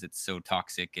Twitter because it's so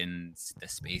toxic and the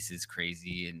space is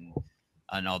crazy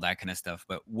and all that kind of stuff.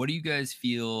 But what do you guys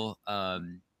feel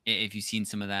if you've seen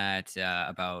some of that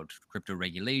about crypto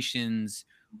regulations?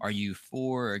 Are you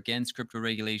for or against crypto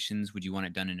regulations? Would you want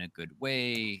it done in a good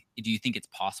way? Do you think it's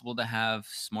possible to have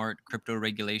smart crypto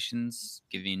regulations,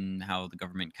 given how the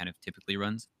government kind of typically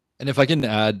runs? And if I can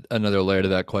add another layer to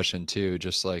that question too,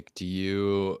 just like, do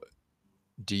you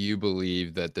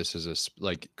believe that this is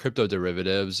like crypto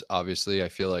derivatives, obviously, I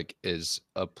feel like is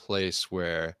a place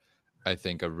where I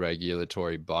think a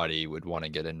regulatory body would want to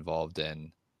get involved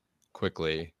in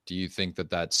quickly. Do you think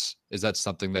that is that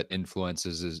something that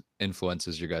influences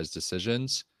your guys'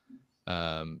 decisions?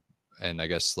 And I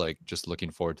guess like just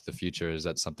looking forward to the future, is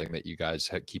that something that you guys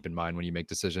keep in mind when you make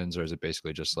decisions, or is it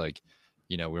basically just like,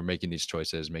 we're making these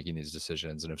choices, making these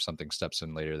decisions, and if something steps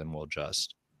in later, then we'll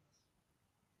adjust.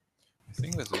 I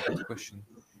think that's a good question,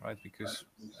 right? Because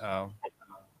how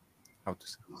to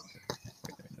say?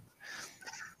 Wait a minute.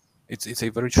 It's a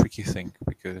very tricky thing,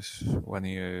 because when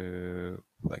you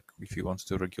like, if you want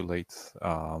to regulate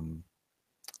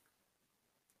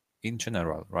in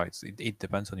general, right? It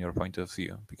depends on your point of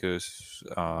view, because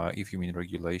if you mean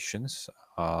regulations,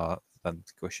 then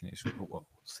the question is, will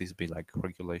these be like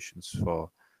regulations for,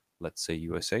 let's say,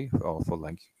 USA, or for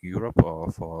like Europe,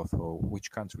 or for which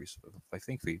countries? I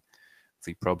think the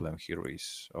problem here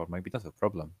is, or maybe not a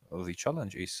problem, the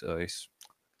challenge is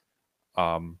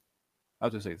how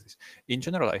to say this. In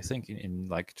general, I think in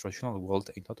like traditional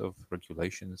world, a lot of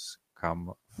regulations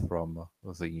come from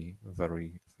the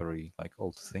very like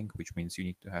old thing, which means you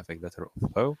need to have a letter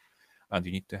of law, and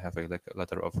you need to have a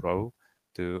letter of law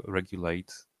to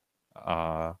regulate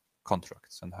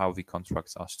contracts, and how the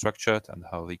contracts are structured, and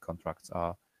how the contracts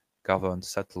are governed,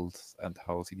 settled, and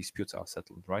how the disputes are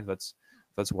settled. Right?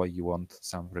 That's why you want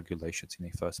some regulations in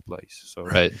the first place. So,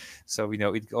 Right. so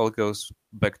it all goes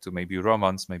back to maybe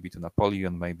Romans, maybe to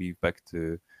Napoleon, maybe back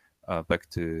to back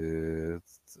to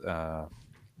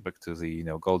back to the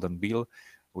Golden Bill,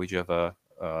 whichever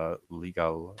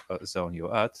legal zone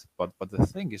you're at. But the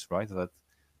thing is, right, that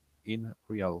in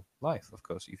real life, of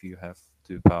course, if you have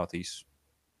two parties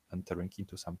entering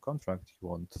into some contract, you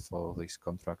want for this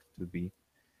contract to be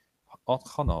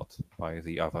honored by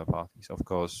the other parties. Of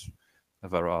course,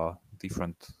 there are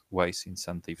different ways,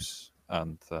 incentives,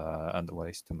 and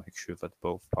ways to make sure that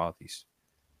both parties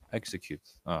execute,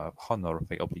 honor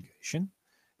the obligation.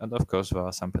 And of course, there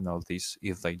are some penalties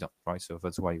if they don't, right? So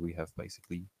that's why we have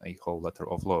basically a whole letter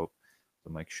of law to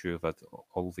make sure that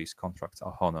all these contracts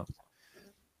are honored.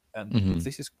 And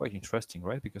this is quite interesting,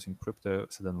 right? Because in crypto,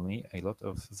 suddenly a lot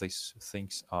of these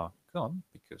things are gone,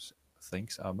 because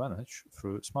things are managed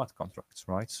through smart contracts,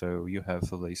 right? So you have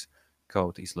this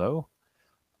code is low,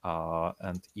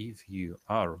 and if you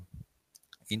are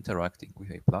interacting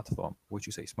with a platform which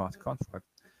is a smart contract,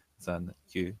 then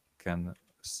you can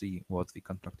see what the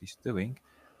contract is doing,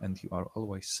 and you are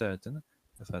always certain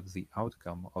that the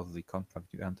outcome of the contract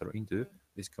you enter into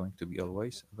is going to be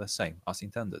always the same as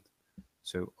intended.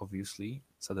 So obviously,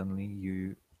 suddenly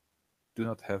you do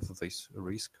not have this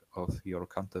risk of your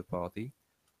counterparty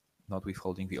not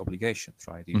withholding the obligations,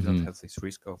 right? You don't have this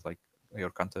risk of like your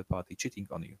counterparty cheating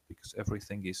on you, because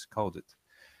everything is coded.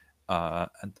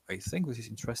 And I think this is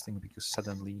interesting, because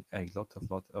suddenly a lot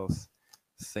of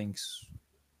things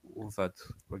that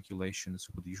regulations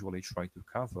would usually try to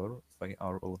cover, they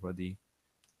are already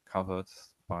covered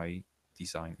by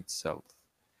design itself.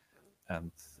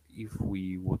 And if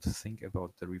we would think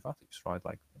about derivatives, right,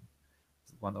 like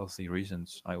one of the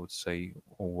reasons I would say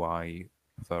why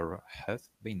there have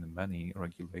been many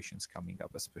regulations coming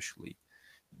up, especially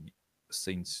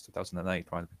since 2008,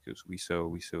 right? Because we saw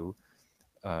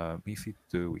MiFID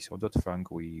II, we saw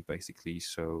Dodd-Frank, we basically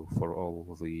saw for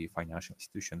all the financial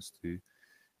institutions to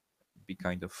be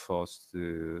kind of forced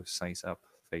to size up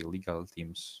their legal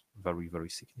teams very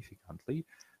significantly,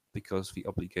 because the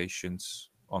obligations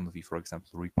on the, for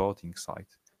example, reporting side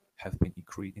have been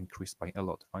increased by a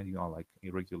lot, right? You are like a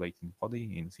regulating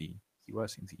body in the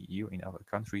US, in the EU, in other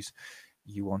countries.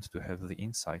 You want to have the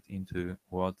insight into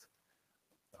what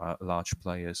large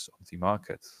players on the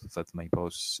market that may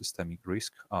pose systemic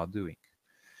risk are doing.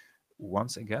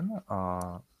 Once again,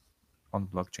 on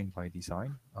blockchain by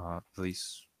design,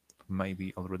 this may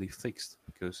be already fixed,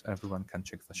 because everyone can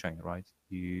check the chain, right?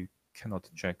 You cannot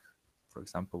check, for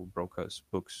example, brokers'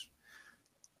 books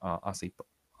as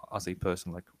a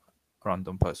person, like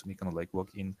random person. You cannot like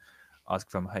walk in,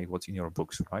 ask them, hey, what's in your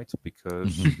books, right?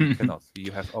 Because you cannot.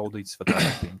 You have audits that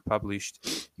are being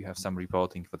published. You have some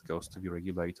reporting that goes to the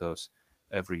regulators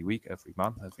every week, every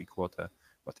month, every quarter.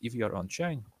 But if you are on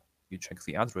chain, you check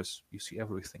the address, you see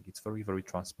everything. It's very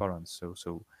transparent. So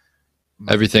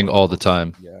Everything all the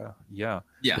time. Yeah. Yeah,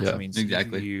 Which means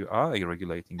exactly. if you are a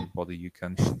regulating body, you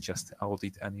can just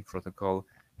audit any protocol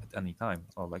at any time.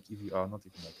 Or like if you are not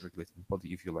even like a regulating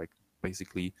body, if you like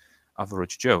basically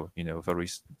average Joe, there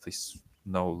is this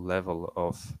no level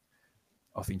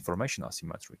of information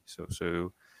asymmetry.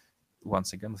 So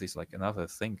once again, this is like another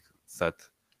thing that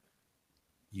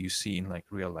you see in like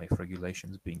real life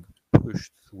regulations being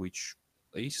pushed, which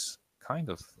is kind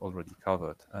of already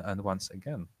covered. And once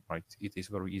again, right, it is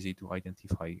very easy to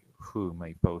identify who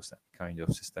may pose that kind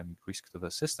of systemic risk to the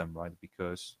system, right?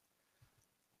 Because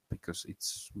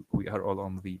we are all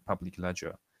on the public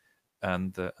ledger,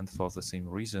 and for the same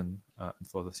reason,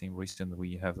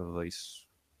 we have these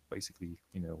basically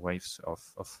waves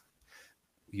of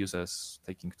users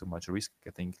taking too much risk,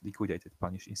 getting liquidated,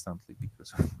 punished instantly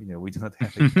because we do not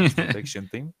have a tax protection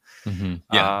team.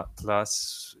 Yeah.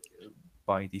 Plus,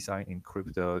 by design in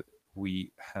crypto,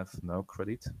 we have no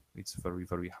credit. It's very,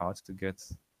 very hard to get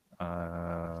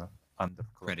under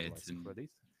Credits collateralized and credit.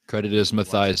 Credit is Once-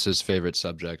 Matthias's favorite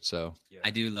subject. So Yeah.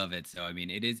 I do love it. So I mean,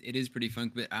 it is pretty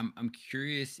fun. But I'm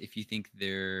curious if you think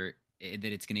that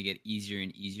it's gonna get easier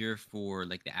and easier for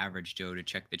like the average Joe to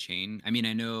check the chain. I mean,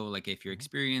 I know like if you're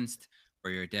experienced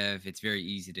or you're a dev, it's very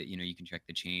easy to you can check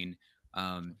the chain.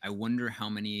 I wonder how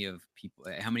many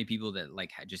people that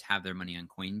like just have their money on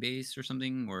Coinbase or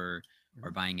something or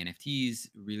buying NFTs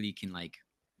really can like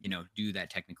do that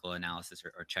technical analysis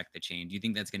or check the chain. Do you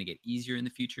think that's gonna get easier in the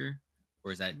future,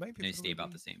 or is that Maybe gonna stay about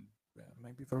probably- the same?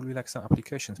 Maybe probably like some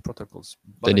applications protocols.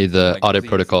 they But need even the like audit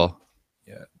protocol.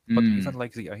 Yeah, but Mm. even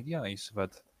like the idea is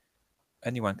that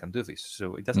anyone can do this.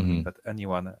 So it doesn't mean that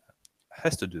anyone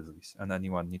has to do this and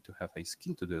anyone need to have a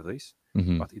skill to do this.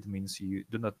 But it means you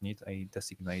do not need a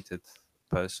designated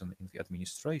person in the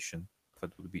administration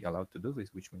that would be allowed to do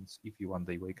this, which means if you one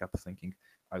day wake up thinking,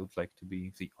 I would like to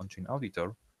be the on-chain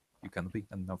auditor, you can be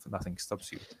and nothing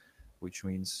stops you, which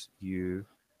means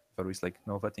there is like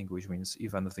no vetting, which means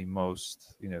even the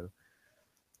most,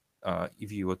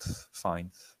 if you would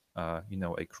find,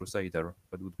 a crusader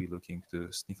that would be looking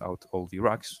to sniff out all the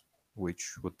racks,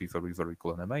 which would be very, very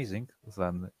cool and amazing,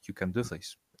 then you can do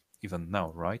this even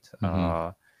now, right?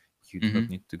 You do not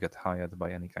need to get hired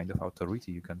by any kind of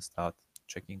authority. You can start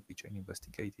checking the chain,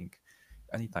 investigating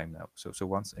anytime now. So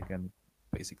once again,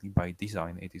 basically by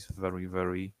design, it is very,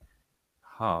 very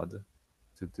hard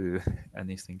to do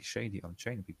anything shady on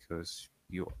chain because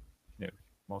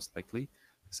most likely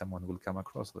someone will come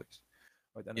across this.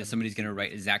 Right, and Yeah, then somebody's obviously gonna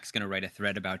write. Zach's gonna write a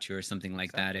thread about you or something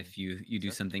like that if Exactly. you do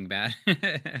Exactly. something bad.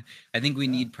 I think we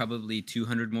Yeah. need probably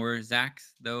 200 more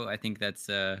Zachs, though. I think that's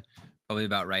probably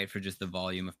about right for just the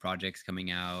volume of projects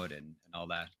coming out and all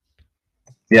that.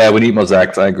 Yeah, we need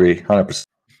mosaics. I agree, 100%.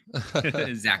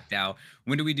 Zach Dow.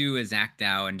 When do we do a Zach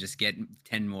Dow and just get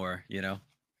 10 more? Yeah,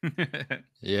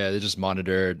 they just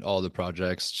monitor all the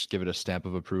projects, just give it a stamp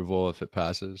of approval if it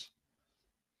passes.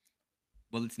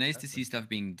 Well, it's nice to see stuff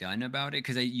being done about it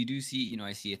because you do see,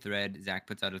 I see a thread. Zach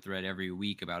puts out a thread every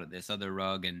week about this other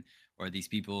rug or these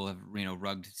people have,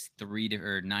 rugged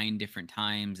 9 different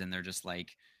times and they're just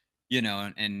like,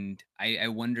 and I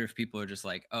wonder if people are just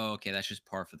like, oh, okay, that's just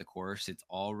par for the course. It's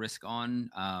all risk on.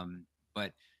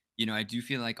 But, I do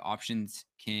feel like options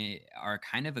are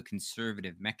kind of a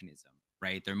conservative mechanism,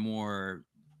 right? They're more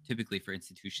typically for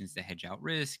institutions to hedge out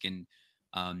risk and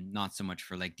not so much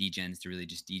for like degens to really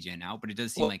just degen out, but it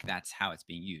does seem like that's how it's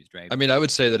being used, right? I mean, I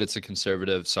would say that it's a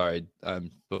conservative. Sorry,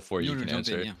 before you can jump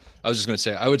answer, in, yeah. I was just going to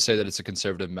say I would say that it's a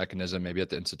conservative mechanism, maybe at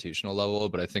the institutional level,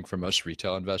 but I think for most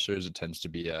retail investors, it tends to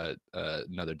be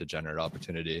another degenerate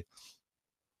opportunity.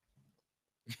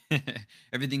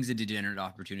 Everything's a degenerate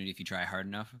opportunity if you try hard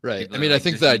enough. Right. People I are mean, like, I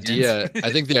think "Just the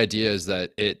degens." idea is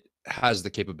that it has the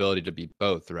capability to be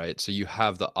both, right? So you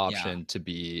have the option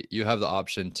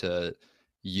to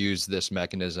use this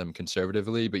mechanism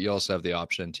conservatively, but you also have the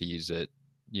option to use it,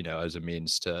 as a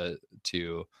means to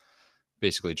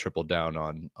basically triple down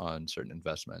on certain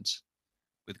investments.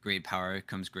 With great power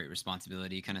comes great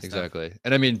responsibility kind of stuff. Exactly.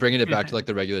 And I mean, bringing it back to like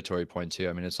the regulatory point too.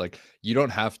 I mean, it's like you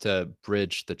don't have to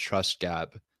bridge the trust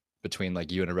gap between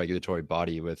like you and a regulatory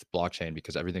body with blockchain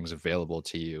because everything's available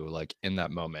to you like in that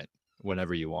moment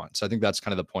whenever you want. So I think that's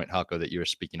kind of the point, Halko, that you were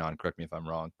speaking on. Correct me if I'm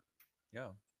wrong. Yeah.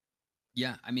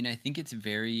 Yeah, I mean, I think it's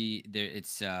very there.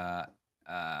 It's an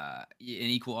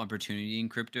equal opportunity in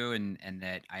crypto, and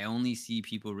that I only see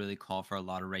people really call for a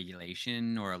lot of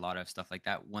regulation or a lot of stuff like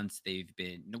that once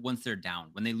they're down.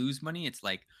 When they lose money, it's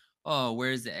like, oh,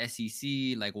 where's the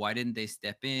SEC? Like, why didn't they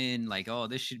step in? Like, oh,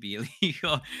 this should be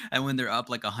illegal. And when they're up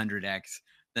like 100x,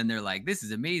 then they're like, this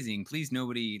is amazing. Please,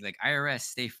 nobody like IRS,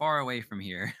 stay far away from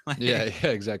here. Yeah,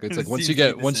 exactly. It's like It once seems you to be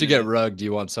get the once you get sentiment. rugged,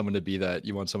 you want someone to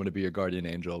be your guardian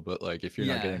angel. But like if you're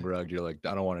not Yeah. getting rugged, you're like,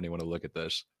 I don't want anyone to look at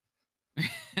this.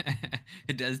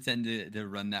 It does tend to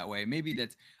run that way. Maybe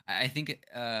that's. I think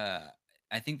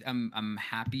I'm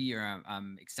happy or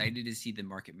I'm excited to see the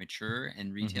market mature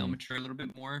and retail mature a little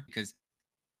bit more because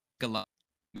a lot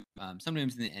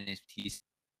sometimes in the NFTs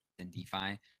and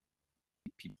DeFi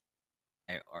people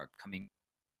are coming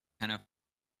kind of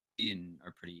and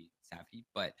are pretty savvy,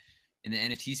 but in the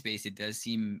NFT space, it does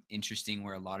seem interesting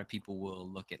where a lot of people will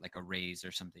look at like a raise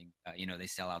or something. They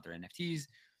sell out their NFTs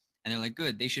and they're like,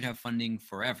 good, they should have funding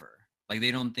forever. Like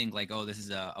they don't think like, oh, this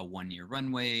is a 1 year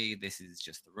runway. This is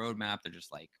just the roadmap. They're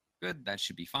just like, good, that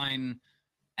should be fine.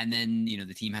 And then,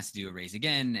 the team has to do a raise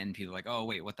again. And people are like, oh,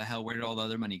 wait, what the hell? Where did all the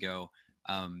other money go?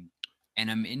 And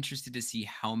I'm interested to see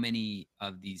how many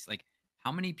of these, like,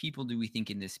 how many people do we think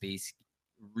in this space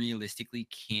realistically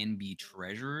can be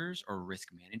treasurers or risk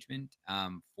management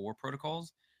for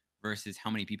protocols versus how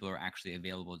many people are actually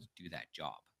available to do that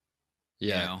job. You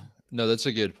Yeah, know? no, that's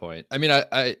a good point. I mean,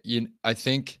 I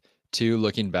think too,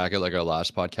 looking back at like our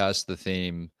last podcast, the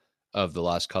theme of the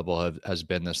last couple has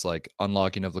been this like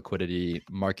unlocking of liquidity,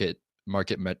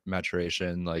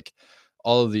 maturation, like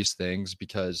all of these things,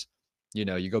 because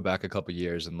you go back a couple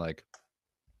years and like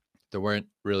there weren't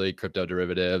really crypto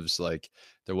derivatives, like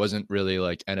there wasn't really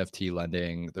like NFT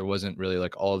lending, there wasn't really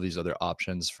like all of these other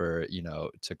options for,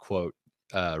 to quote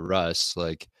Russ,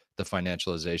 like the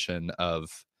financialization of,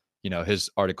 his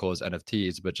article is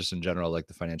NFTs, but just in general, like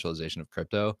the financialization of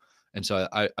crypto. And so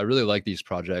I really like these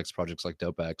projects like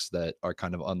Dopex that are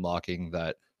kind of unlocking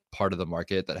that part of the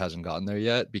market that hasn't gotten there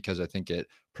yet, because I think it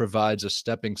provides a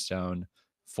stepping stone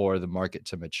for the market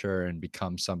to mature and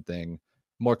become something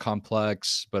more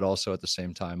complex, but also at the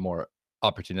same time more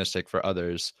opportunistic for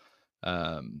others.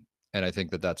 And I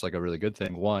think that that's like a really good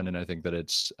thing. One, and I think that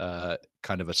it's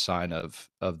kind of a sign of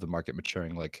the market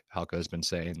maturing, like Halko has been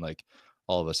saying, like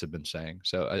all of us have been saying.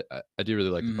 So I do really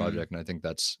like the project, and I think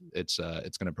that's it's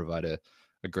going to provide a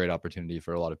great opportunity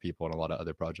for a lot of people and a lot of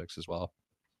other projects as well.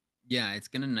 Yeah,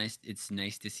 it's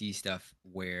nice to see stuff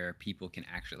where people can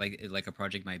actually, like a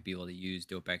project might be able to use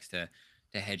Dopex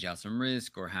to hedge out some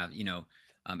risk, or have,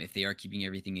 if they are keeping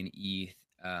everything in ETH,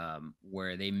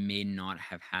 where they may not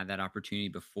have had that opportunity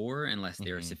before unless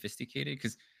they are sophisticated.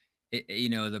 Because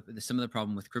some of the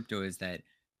problem with crypto is that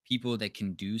people that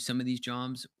can do some of these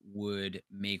jobs would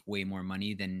make way more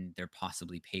money than they're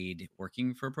possibly paid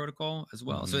working for a protocol as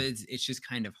well. So it's just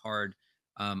kind of hard.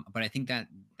 But I think that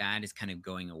is kind of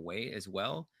going away as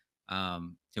well,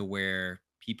 to where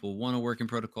people want to work in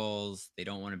protocols. They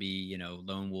don't want to be,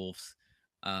 lone wolves,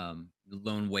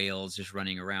 lone whales just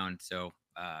running around. So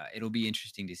it'll be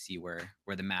interesting to see where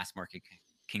the mass market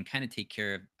can kind of take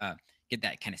care of, get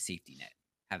that kind of safety net,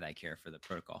 have that care for the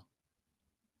protocol.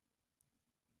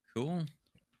 Cool.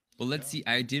 Well, let's see.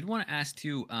 I did want to ask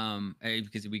too,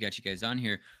 because we got you guys on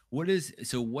here. What does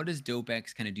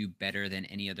Dopex kind of do better than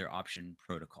any other option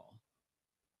protocol?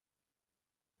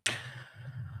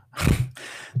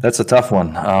 That's a tough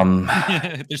one.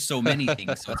 There's so many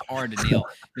things, so it's hard to nail.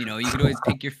 You could always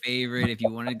pick your favorite if you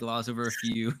want to gloss over a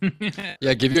few.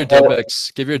 Yeah, give your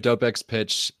Dopex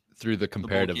pitch through the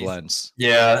comparative lens.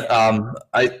 Yeah,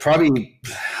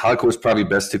 Halko is probably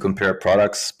best to compare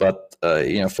products, but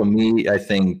for me, I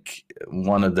think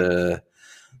one of the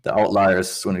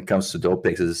outliers when it comes to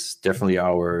Dopex is definitely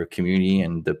our community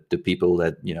and the people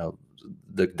that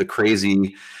the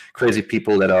crazy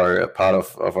people that are a part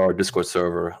of our Discord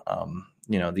server.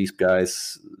 These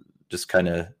guys just kind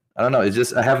of, I don't know. It's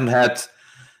just I haven't had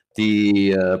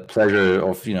the pleasure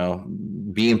of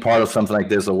being part of something like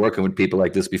this or working with people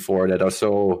like this before that are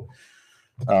so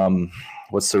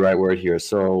what's the right word here,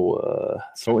 so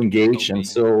engaged and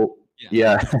so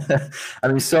I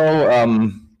mean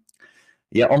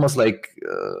almost like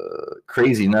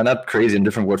crazy. No, not crazy, a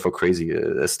different word for crazy,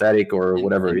 ecstatic or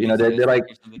whatever. They're like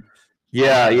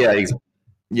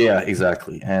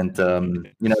exactly. And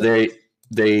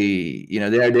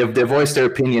they voice their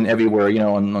opinion everywhere,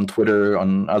 on Twitter,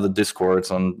 on other Discords,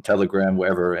 on Telegram,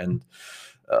 wherever, and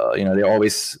they're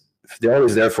always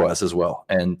there for us as well.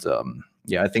 And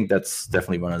I think that's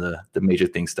definitely one of the major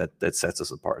things that sets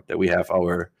us apart, that we have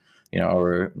our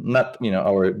our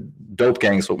dope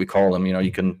gangs, what we call them.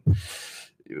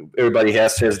 Everybody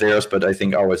has theirs, but I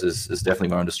think ours is definitely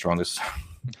one of the strongest.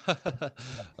 I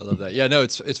love that. Yeah, no,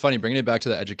 it's funny bringing it back to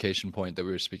the education point that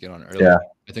we were speaking on earlier. Yeah.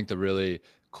 I think the really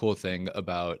cool thing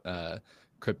about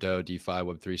crypto, DeFi,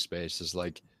 Web3 space is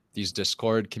like these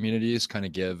Discord communities kind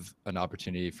of give an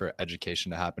opportunity for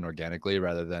education to happen organically,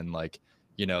 rather than like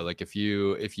if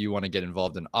you want to get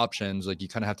involved in options, like you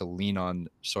kind of have to lean on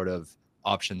sort of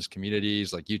options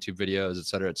communities like YouTube videos, et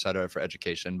cetera, for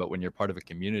education. But when you're part of a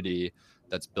community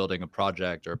that's building a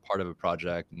project or part of a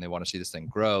project and they want to see this thing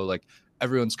grow, like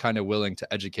everyone's kind of willing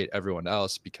to educate everyone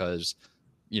else, because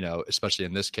especially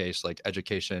in this case, like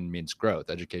education means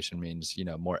growth, education means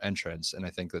more entrance. And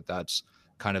I think that that's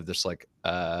kind of this like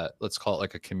let's call it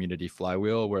like a community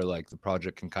flywheel, where like the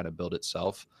project can kind of build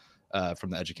itself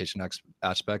from the education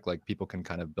aspect. Like people can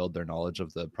kind of build their knowledge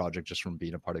of the project just from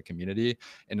being a part of community,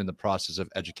 and in the process of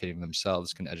educating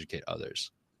themselves can educate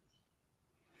others.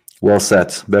 Well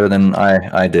said. Better than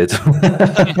I did.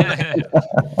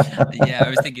 Yeah, I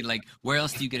was thinking like, where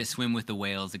else do you get to swim with the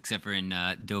whales except for in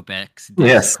Dopex, Discord,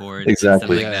 Discord,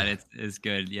 exactly. Stuff like that. It's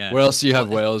good. Yeah. Where else do you have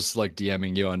whales like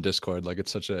DMing you on Discord? Like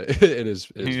it's very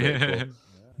cool.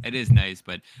 It is nice,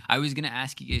 but I was gonna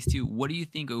ask you guys too. What do you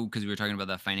think? Oh, because we were talking about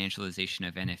the financialization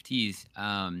of NFTs.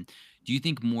 Do you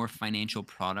think more financial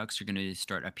products are gonna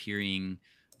start appearing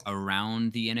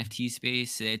around the NFT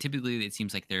space? Typically, it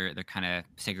seems like they're kind of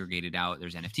segregated out.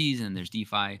 There's NFTs and there's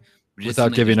DeFi. But it just Without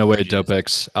seems like giving there's away bridges.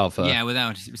 Dopex Alpha. Yeah,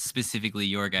 without specifically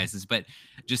your guys's, but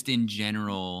just in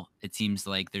general, it seems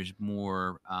like there's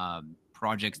more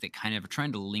projects that kind of are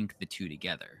trying to link the two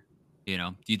together. You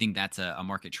know, do you think that's a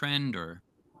market trend or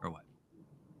what?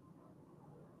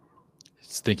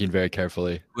 He's thinking very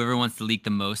carefully. Whoever wants to leak the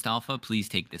most alpha, please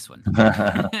take this one.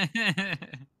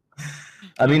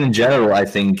 I mean, in general, I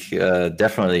think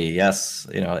definitely yes.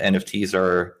 NFTs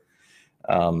are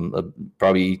a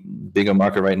probably bigger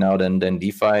market right now than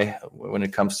DeFi when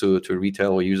it comes to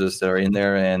retail users that are in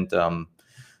there, and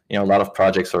a lot of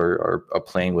projects are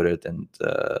playing with it, and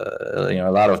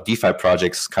a lot of DeFi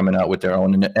projects coming out with their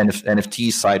own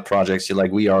NFT side projects,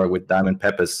 like we are with Diamond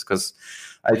Peppers, because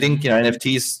I think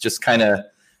NFTs just kind of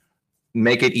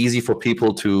make it easy for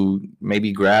people to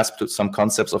maybe grasp to some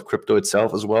concepts of crypto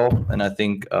itself as well. And I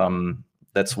think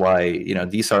that's why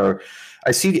these are.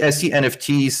 I see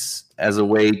NFTs as a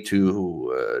way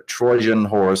to Trojan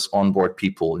horse onboard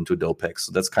people into Dopex.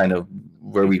 So that's kind of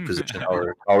where we position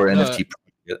our NFT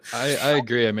project. I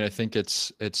agree. I mean, I think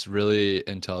it's really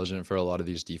intelligent for a lot of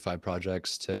these DeFi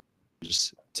projects to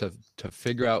just to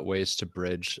figure out ways to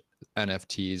bridge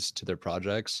NFTs to their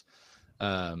projects.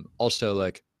 Also,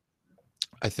 like,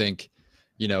 I think,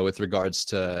 with regards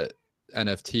to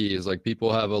NFTs, like,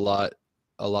 people have a lot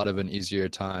of an easier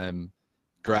time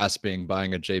grasping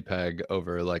buying a JPEG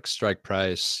over like strike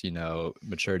price,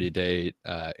 maturity date,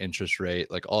 interest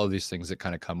rate, like all of these things that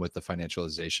kind of come with the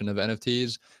financialization of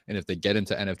NFTs. And if they get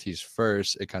into NFTs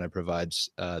first, it kind of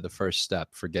provides the first step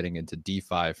for getting into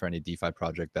DeFi for any DeFi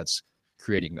project that's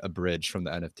creating a bridge from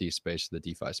the NFT space to the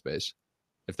DeFi space,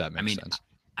 if that makes sense.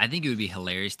 I think it would be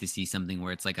hilarious to see something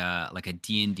where it's like a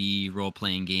D&D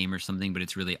role-playing game or something, but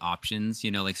it's really options,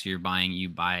 like, so you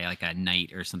buy like a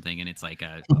knight or something, and it's like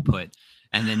a put,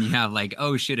 and then you have like,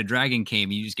 oh shit, a dragon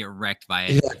came, you just get wrecked by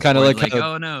it. Yeah, kind of like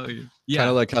oh no. Yeah. Kind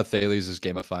of like how Thales is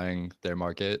gamifying their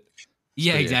market. It's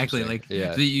yeah, exactly. Like,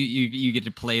 yeah. So you get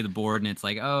to play the board, and it's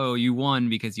like, oh, you won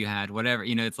because you had whatever,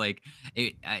 it's like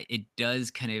it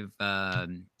does kind of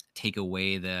take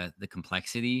away the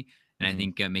complexity. And I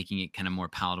think making it kind of more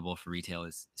palatable for retail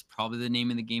is probably the name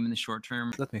of the game in the short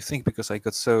term. Let me think, because I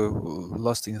got so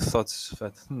lost in thoughts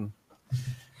that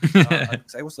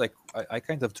I was like, I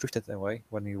kind of drifted away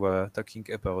when you were talking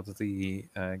about the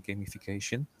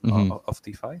gamification of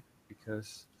DeFi,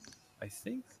 because I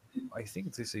think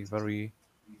this is a very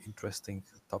interesting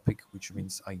topic, which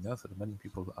means I know that many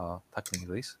people are tackling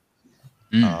this,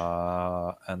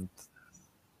 and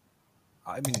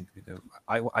I mean,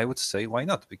 I would say why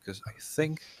not? Because I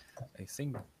think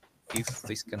if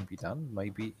this can be done,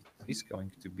 maybe it is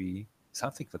going to be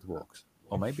something that works,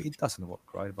 or maybe it doesn't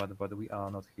work, right? But we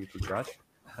are not here to judge.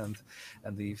 And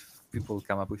if people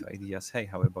come up with ideas, hey,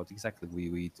 how about exactly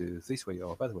we do this way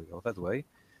or that way,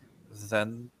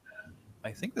 then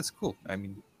I think that's cool. I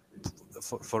mean,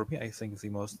 for me, I think the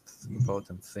most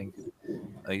important thing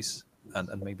is,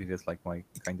 and maybe that's like my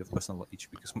kind of personal itch,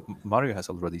 because Mario has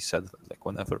already said that, like,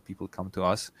 whenever people come to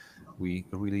us, we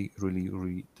really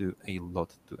do a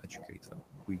lot to educate them.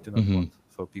 We do not want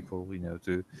for people,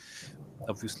 to,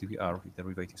 obviously we are a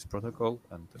derivatives protocol,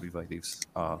 and derivatives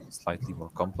are slightly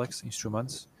more complex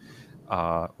instruments,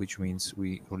 which means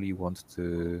we really want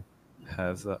to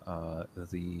have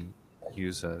the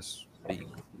users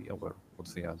being fully aware what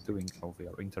they are doing, how they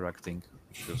are interacting,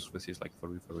 because this is like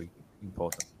very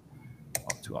important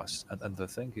to us. And the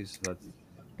thing is that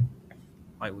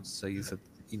I would say that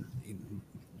in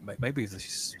maybe this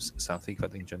is something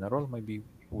that in general maybe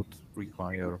would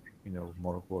require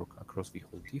more work across the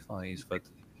whole DeFi, is that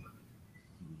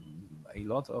a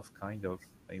lot of kind of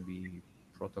maybe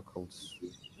protocols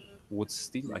would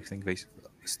still, I think there is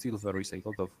a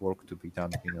lot of work to be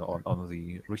done, on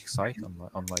the risk side,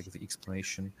 on like the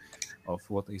explanation of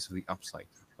what is the upside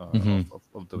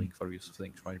of doing various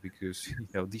things, right? Because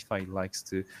DeFi likes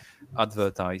to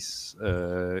advertise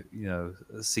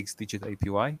 6-digit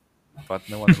APY, but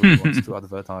no one really wants to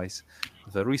advertise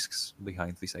the risks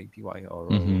behind this APY, or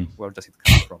where does it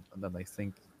come from. And then I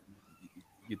think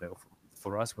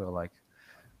for us, we're like,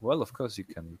 well, of course you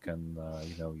can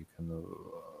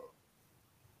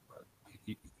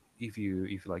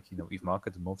if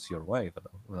market moves your way, then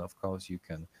of course you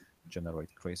can generate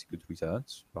crazy good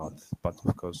returns, but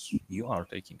of course you are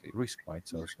taking a risk, right?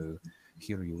 So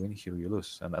here you win, here you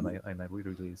lose, and I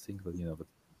really think that that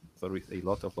there is a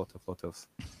lot of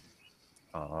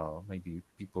maybe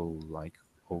people like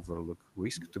overlook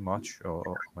risk too much,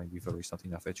 or maybe there is not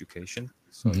enough education.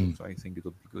 So, so I think it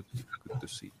would be good to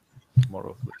see more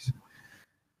of this.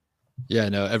 Yeah,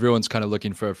 no, everyone's kind of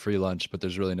looking for a free lunch, but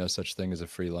there's really no such thing as a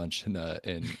free lunch in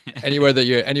anywhere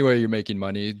you're making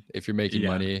money. If you're making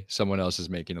money, someone else is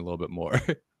making a little bit more.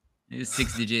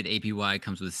 6-digit APY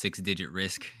comes with 6-digit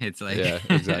risk. It's like, yeah,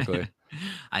 exactly.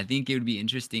 I think it would be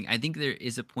interesting. I think there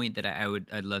is a point that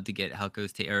I'd love to get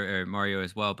Halko's or Mario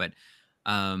as well, but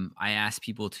I ask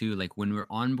people too, like when we're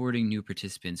onboarding new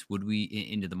participants, would we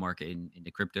into the market, into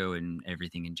crypto and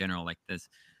everything in general like this,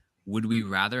 would we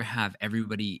rather have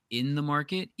everybody in the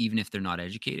market, even if they're not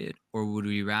educated, or would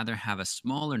we rather have a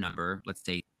smaller number, let's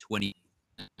say 20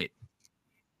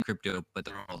 crypto, but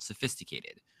they're all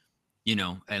sophisticated?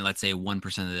 And let's say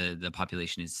 1% of the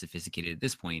population is sophisticated at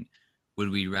this point.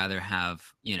 Would we rather have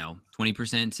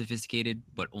 20% sophisticated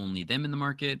but only them in the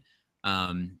market,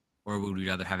 or would we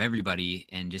rather have everybody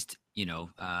and just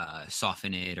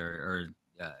soften it or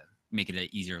make it an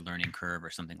easier learning curve or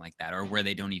something like that, or where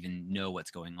they don't even know what's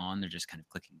going on, they're just kind of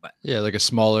clicking buttons? Yeah, like a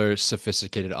smaller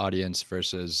sophisticated audience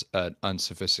versus an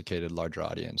unsophisticated larger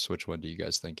audience. Which one do you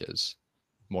guys think is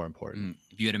more important?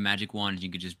 If you had a magic wand and you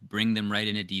could just bring them right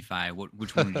into DeFi,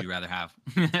 which one would you rather have?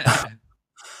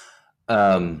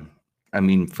 I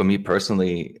mean, for me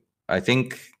personally, I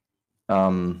think,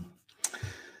 you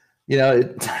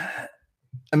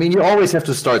always have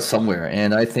to start somewhere.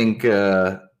 And I think,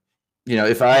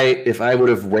 if I would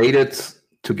have waited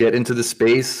to get into the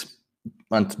space,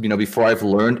 before I've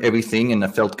learned everything and I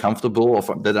felt comfortable or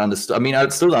that I understood,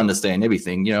 I'd still understand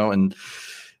everything, and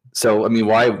so,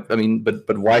 why?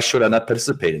 But why should I not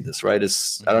participate in this, right?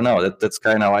 I don't know. That's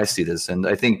kind of how I see this. And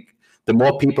I think the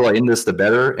more people are in this, the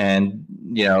better. And,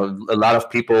 a lot of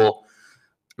people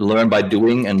learn by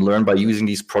doing and learn by using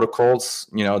these protocols.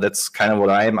 That's kind of what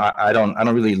I am. I don't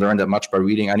really learn that much by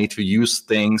reading. I need to use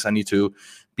things. I need to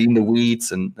be in the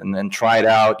weeds and try it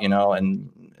out,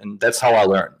 and that's how I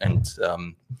learn. And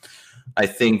I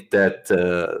think that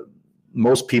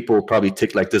most people probably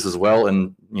tick like this as well.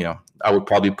 And, I would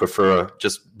probably prefer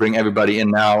just bring everybody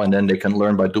in now and then they can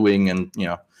learn by doing. And,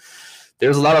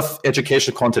 there's a lot of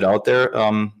educational content out there,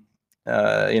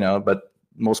 but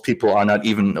most people are not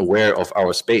even aware of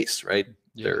our space, right?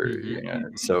 Yeah.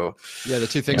 So yeah, the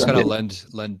two things kind of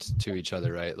lend to each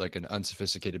other, right? Like an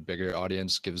unsophisticated bigger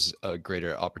audience gives a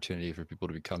greater opportunity for people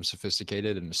to become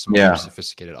sophisticated, and a smaller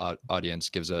sophisticated audience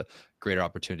gives a greater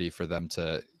opportunity for them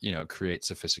to create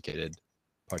sophisticated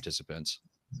participants.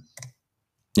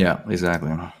 Yeah,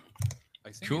 exactly.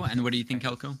 Cool. And what do you think,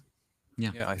 Halko?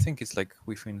 Yeah, I think it's like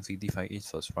within the DeFi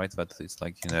ethos, right? That it's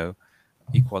like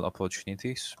equal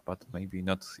opportunities, but maybe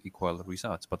not equal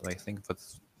results. But I think that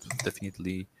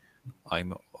definitely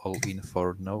I'm all in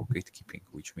for no gatekeeping,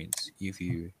 which means if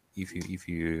you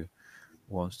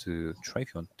want to try,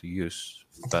 if you want to use,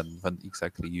 then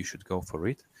exactly you should go for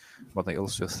it. But I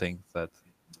also think that,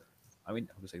 I would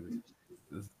say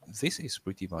this is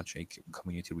pretty much a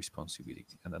community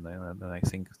responsibility, and I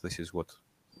think this is what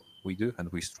we do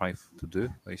and we strive to do,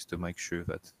 is to make sure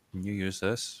that new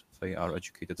users, they are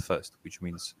educated first, which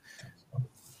means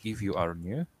if you are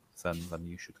new, then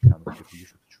you should come, you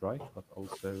should try, but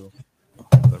also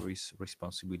there is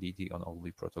responsibility on all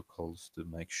the protocols to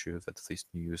make sure that these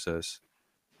new users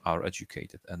are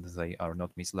educated and they are not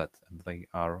misled and they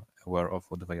are aware of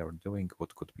what they are doing,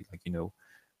 what could be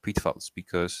pitfalls.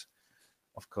 Because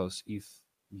of course, if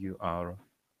you are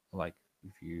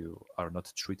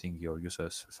not treating your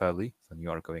users fairly, then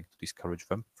you are going to discourage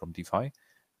them from DeFi,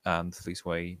 and this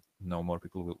way no more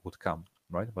people would come,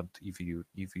 right? But if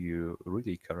you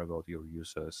really care about your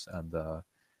users and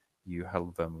you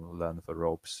help them learn the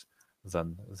ropes,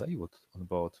 then they would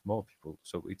onboard more people.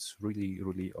 So it's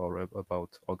really all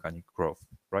about organic growth,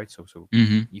 right? So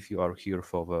if you are here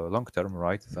for the long term,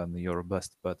 right, then your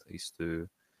best bet is to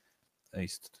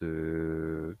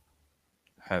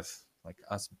have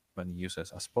as many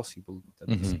users as possible, but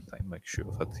at the same time make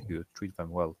sure that you treat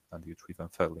them well and you treat them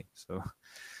fairly. So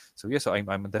yes,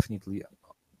 I'm definitely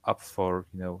up for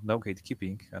no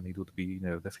gatekeeping, and it would be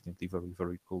definitely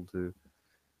very cool to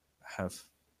have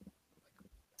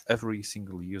every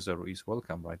single user is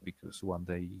welcome, right? Because one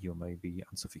day you may be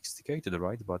unsophisticated,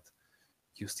 right, but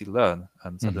you still learn,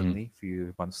 and suddenly a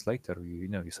few months later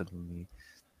you suddenly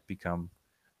become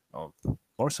a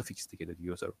more sophisticated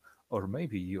user. Or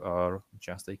maybe you are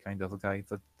just a kind of guy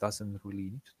that doesn't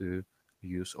really need to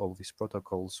use all these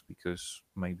protocols because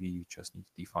maybe you just need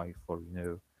DeFi for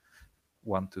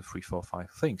 1, 2, 3, 4, 5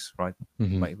 things, right?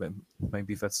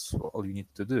 Maybe that's all you need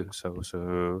to do.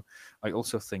 So I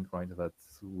also think, right, that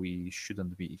we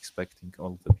shouldn't be expecting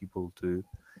all the people to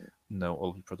know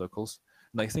all the protocols.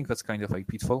 And I think that's kind of a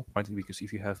pitfall, right? Because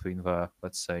if you have been there,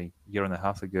 let's say, year and a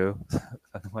half ago,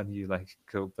 and when you like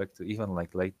go back to even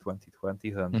like late 2020,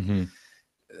 then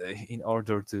in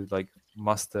order to like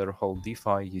master whole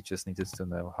DeFi, you just needed to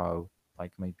know how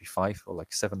like maybe 5 or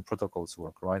like 7 protocols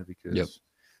work, right? Because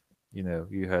you know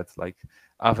you had like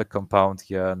Aave Compound,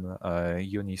 Yen,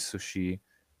 Uni Sushi,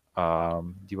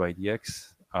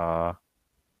 DYDX,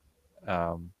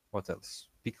 what else?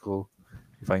 Pickle.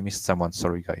 If I missed someone,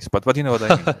 sorry guys, but you know what I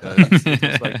mean. It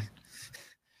was like,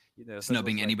 you know, so it was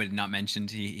Snubbing like, anybody not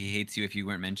mentioned. He hates you if you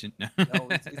weren't mentioned. No, no,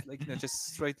 it's like, you know, just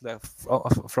straight left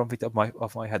from the top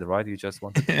of my head, right? You just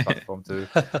wanted a platform to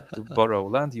borrow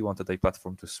land. You wanted a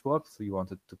platform to swap. So you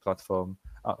wanted to platform,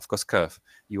 of course, Curve.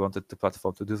 You wanted the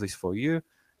platform to do this for you.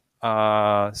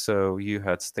 So you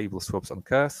had stable swaps on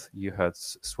Curve. You had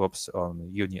swaps on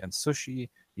Uni and Sushi.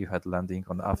 You had lending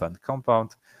on Aave and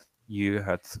Compound. You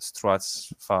had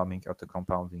strats farming auto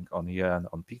compounding on Yen,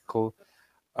 on Pickle.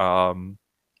 And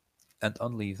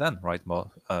only then, right, more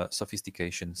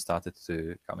sophistication started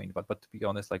to come in. But to be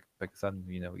honest, like back then,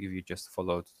 you know, if you just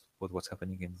followed what was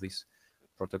happening in these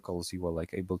protocols, you were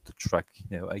like able to track,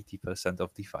 you know, 80%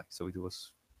 of DeFi. So it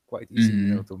was quite easy,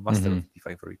 you know, to master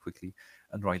DeFi very quickly.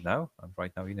 And right now,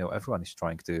 you know, everyone is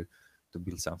trying to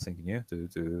build something new,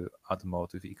 to add more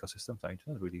to the ecosystem. I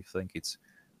don't really think it's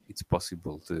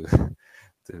possible to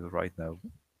right now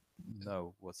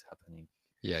know what's happening.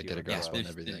 Yeah, get a grasp on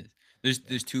everything.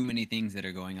 There's too many things that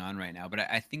are going on right now, but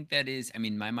I think that is, I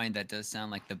mean, in my mind, that does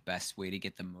sound like the best way to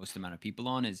get the most amount of people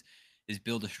on is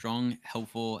build a strong,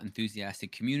 helpful,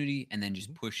 enthusiastic community, and then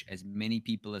just push as many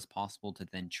people as possible to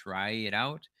then try it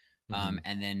out,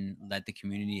 and then let the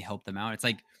community help them out. It's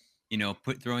like, you know,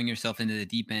 throwing yourself into the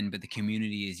deep end, but the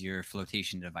community is your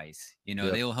flotation device. You know,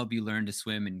 they will help you learn to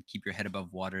swim and keep your head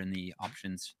above water in the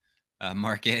options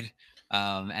market.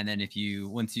 And then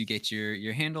once you get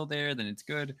your handle there, then it's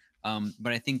good.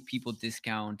 But I think people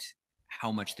discount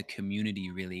how much the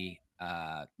community really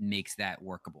makes that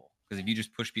workable. Because if you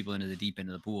just push people into the deep end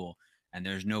of the pool and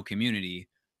there's no community,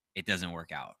 it doesn't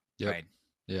work out. Right?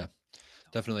 Yeah,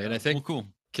 definitely. And I think cool.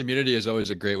 Community is always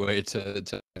a great way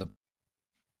to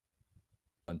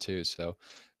on too. So,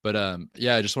 but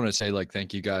yeah, I just want to say like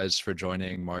thank you guys for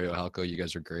joining. Mario, Halko, you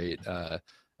guys are great.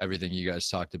 Everything you guys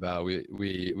talked about, we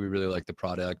really like the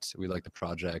product. We like the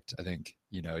project. I think,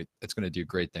 you know, it's going to do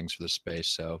great things for the space.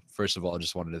 So first of all, I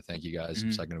just wanted to thank you guys.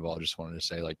 And second of all, I just wanted to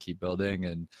say like keep building,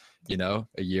 and you know,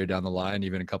 a year down the line,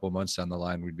 even a couple months down the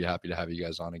line, we'd be happy to have you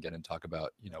guys on again and talk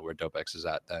about, you know, where Dopex is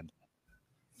at then.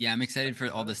 Yeah, I'm excited for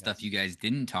all the stuff you guys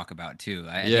didn't talk about too.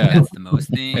 I think that's the most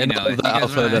thing. And you know, the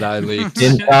alpha that I leaked.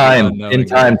 In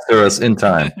time, Cirrus, in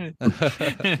time.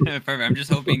 Perfect. I'm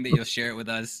just hoping that you'll share it with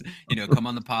us. You know, come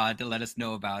on the pod to let us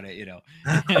know about it. You know.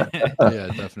 Yeah,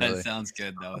 definitely. That sounds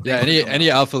good though. Yeah,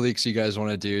 any alpha leaks you guys want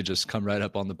to do, just come right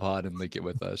up on the pod and leak it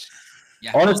with us.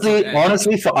 Yeah,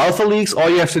 honestly, for alpha leaks, all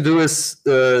you have to do is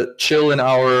chill in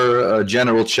our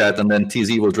general chat, and then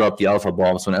TZ will drop the alpha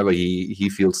bombs whenever he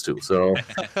feels to. So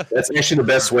that's actually the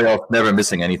best way of never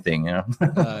missing anything. You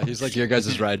know? He's like your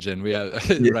guys' Raijin. We have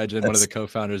Raijin, one of the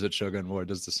co-founders at Shogun War,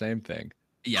 does the same thing.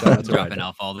 Yeah, dropping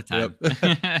alpha all the time.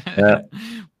 Yeah.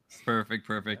 Perfect.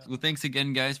 Well, thanks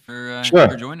again, guys, for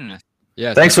joining us.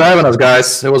 Yeah, thanks for having us,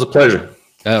 guys. It was a pleasure.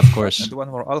 Yeah, of course. And one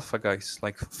more alpha, guys,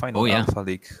 like final alpha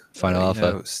leak. Final alpha.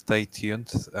 Know, stay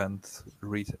tuned and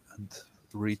read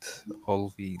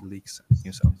all the leaks and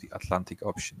news on the Atlantic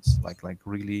options. Like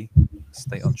really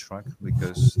stay on track,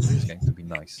 because it's going to be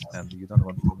nice, and you don't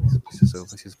want to miss this. So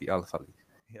this is the alpha leak.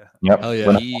 Yeah. Yep. Hell yeah.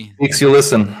 When it leaks, you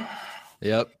listen.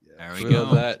 Yep. There we go.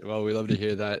 Love that. Well, we love to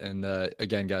hear that. And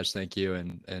again, guys, thank you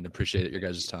and appreciate your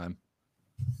guys' time.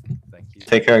 Thank you.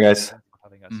 Take care, guys. Thanks for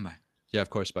having us. Bye. Yeah, of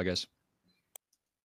course. Bye, guys.